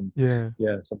podcasts and Yeah.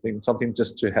 yeah, something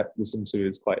just to have listen to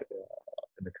is quite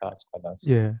in the car. It's quite nice.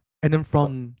 Yeah. And then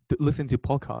from listening to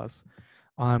podcasts,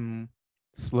 I'm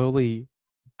slowly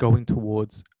going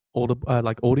towards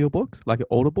like audiobooks, like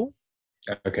Audible.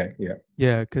 Okay, yeah.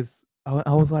 Yeah, because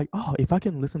I was like, oh, if I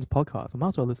can listen to podcasts, I might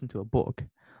as well listen to a book.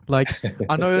 Like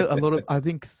I know a lot of I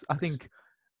think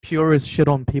purists shit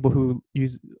on people who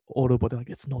use Audible. They're like,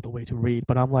 it's not the way to read.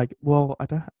 But I'm like, well, I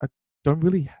don't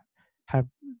really have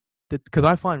because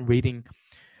I find reading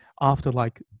after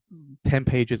like 10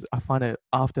 pages, I find it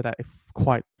after that it's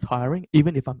quite tiring,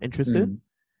 even if I'm interested. Mm,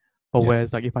 But yeah,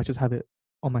 whereas like if I just have it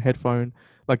on my headphone,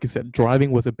 like you said,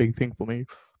 driving was a big thing for me,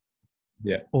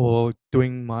 yeah, or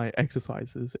doing my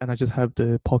exercises, and I just have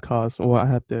the podcast or I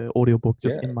have the audiobook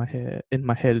just yeah. in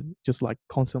my head, just like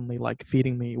constantly like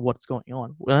feeding me what's going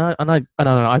on. And I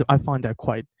don't know, I find that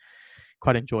quite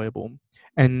enjoyable.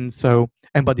 And so,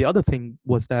 and but the other thing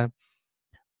was that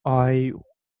I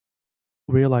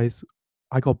realized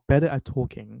I got better at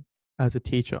talking as a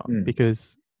teacher, Mm,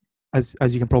 because as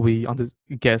you can probably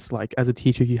guess, like as a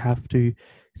teacher you have to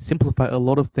simplify a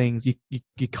lot of things.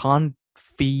 You can't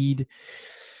feed,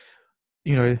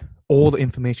 you know, all the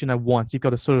information at once. You've got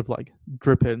to sort of like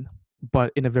drip it,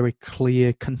 but in a very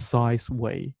clear, concise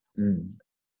way. mm,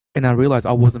 And I realized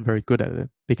I wasn't very good at it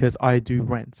because I do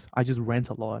rant. I just rant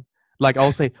a lot. Like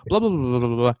I'll say blah blah blah blah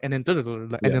blah, blah and then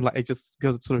and yeah. then like it just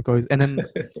sort of goes. And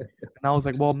I was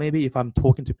like, well, maybe if I'm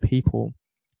talking to people,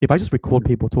 if I just record Mm,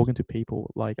 people talking to people,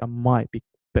 like I might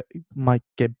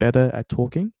get better at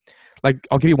talking. Like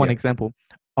I'll give you one yeah. example.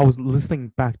 I was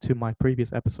listening back to my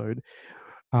previous episode,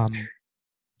 um,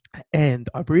 and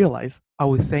I realized I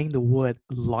was saying the word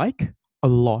like a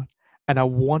lot, and I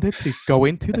wanted to go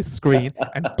into the screen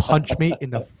and punch me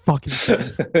in the fucking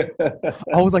face.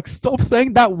 I was like, stop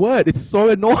saying that word. It's so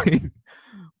annoying.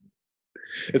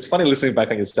 It's funny listening back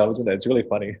on yourself, isn't it? It's really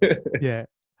funny. Yeah.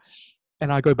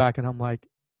 And I go back and I'm like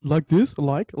this,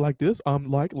 like this,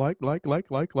 like,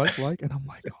 and I'm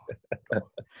like, oh my god.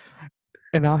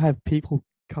 And I have people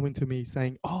coming to me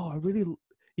saying, oh, I really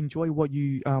enjoy what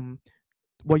you're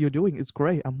doing. It's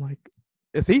great. I'm like,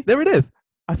 see, there it is.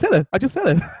 I said it. I just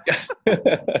said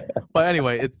it. But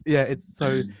anyway, it's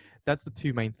so that's the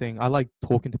two main thing. I like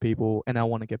talking to people, and I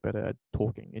want to get better at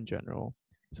talking in general.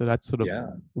 So that's sort of Yeah.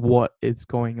 what is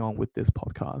going on with this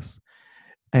podcast.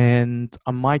 And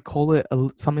I might call it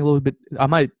something a little bit. I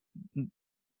might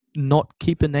not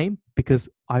keep a name because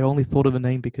I only thought of a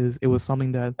name because it was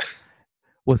something that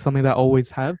I always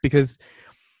have. Because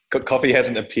Coffee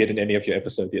hasn't appeared in any of your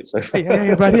episodes yet, so hey,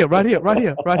 right here, it's right here.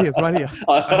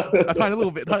 I tried a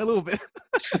little bit.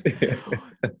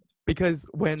 Because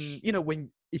when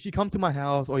if you come to my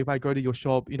house or if I go to your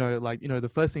shop,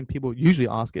 the first thing people usually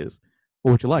ask is,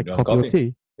 "What would you like, coffee or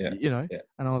tea?" Yeah.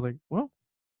 And I was like, "Well,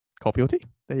 coffee or tea."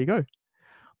 There you go.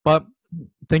 But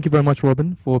thank you very much,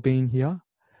 Robin, for being here.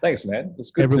 Thanks, man.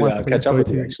 It's good to catch up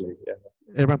with you, actually. Yeah.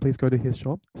 Everyone, please go to his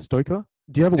shop, Stoker.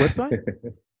 Do you have a website?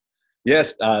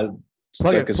 Yes,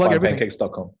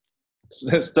 stokersfinepancakes.com.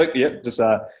 Just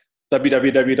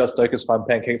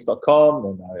www.stokersfinepancakes.com,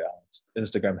 and our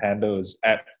Instagram handle is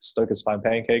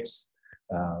 @stokersfinepancakes.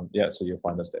 So you'll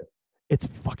find us there. It's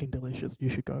fucking delicious. You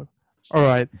should go. All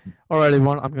right,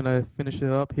 everyone. I'm gonna finish it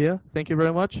up here. Thank you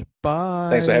very much. Bye.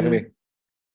 Thanks for having me.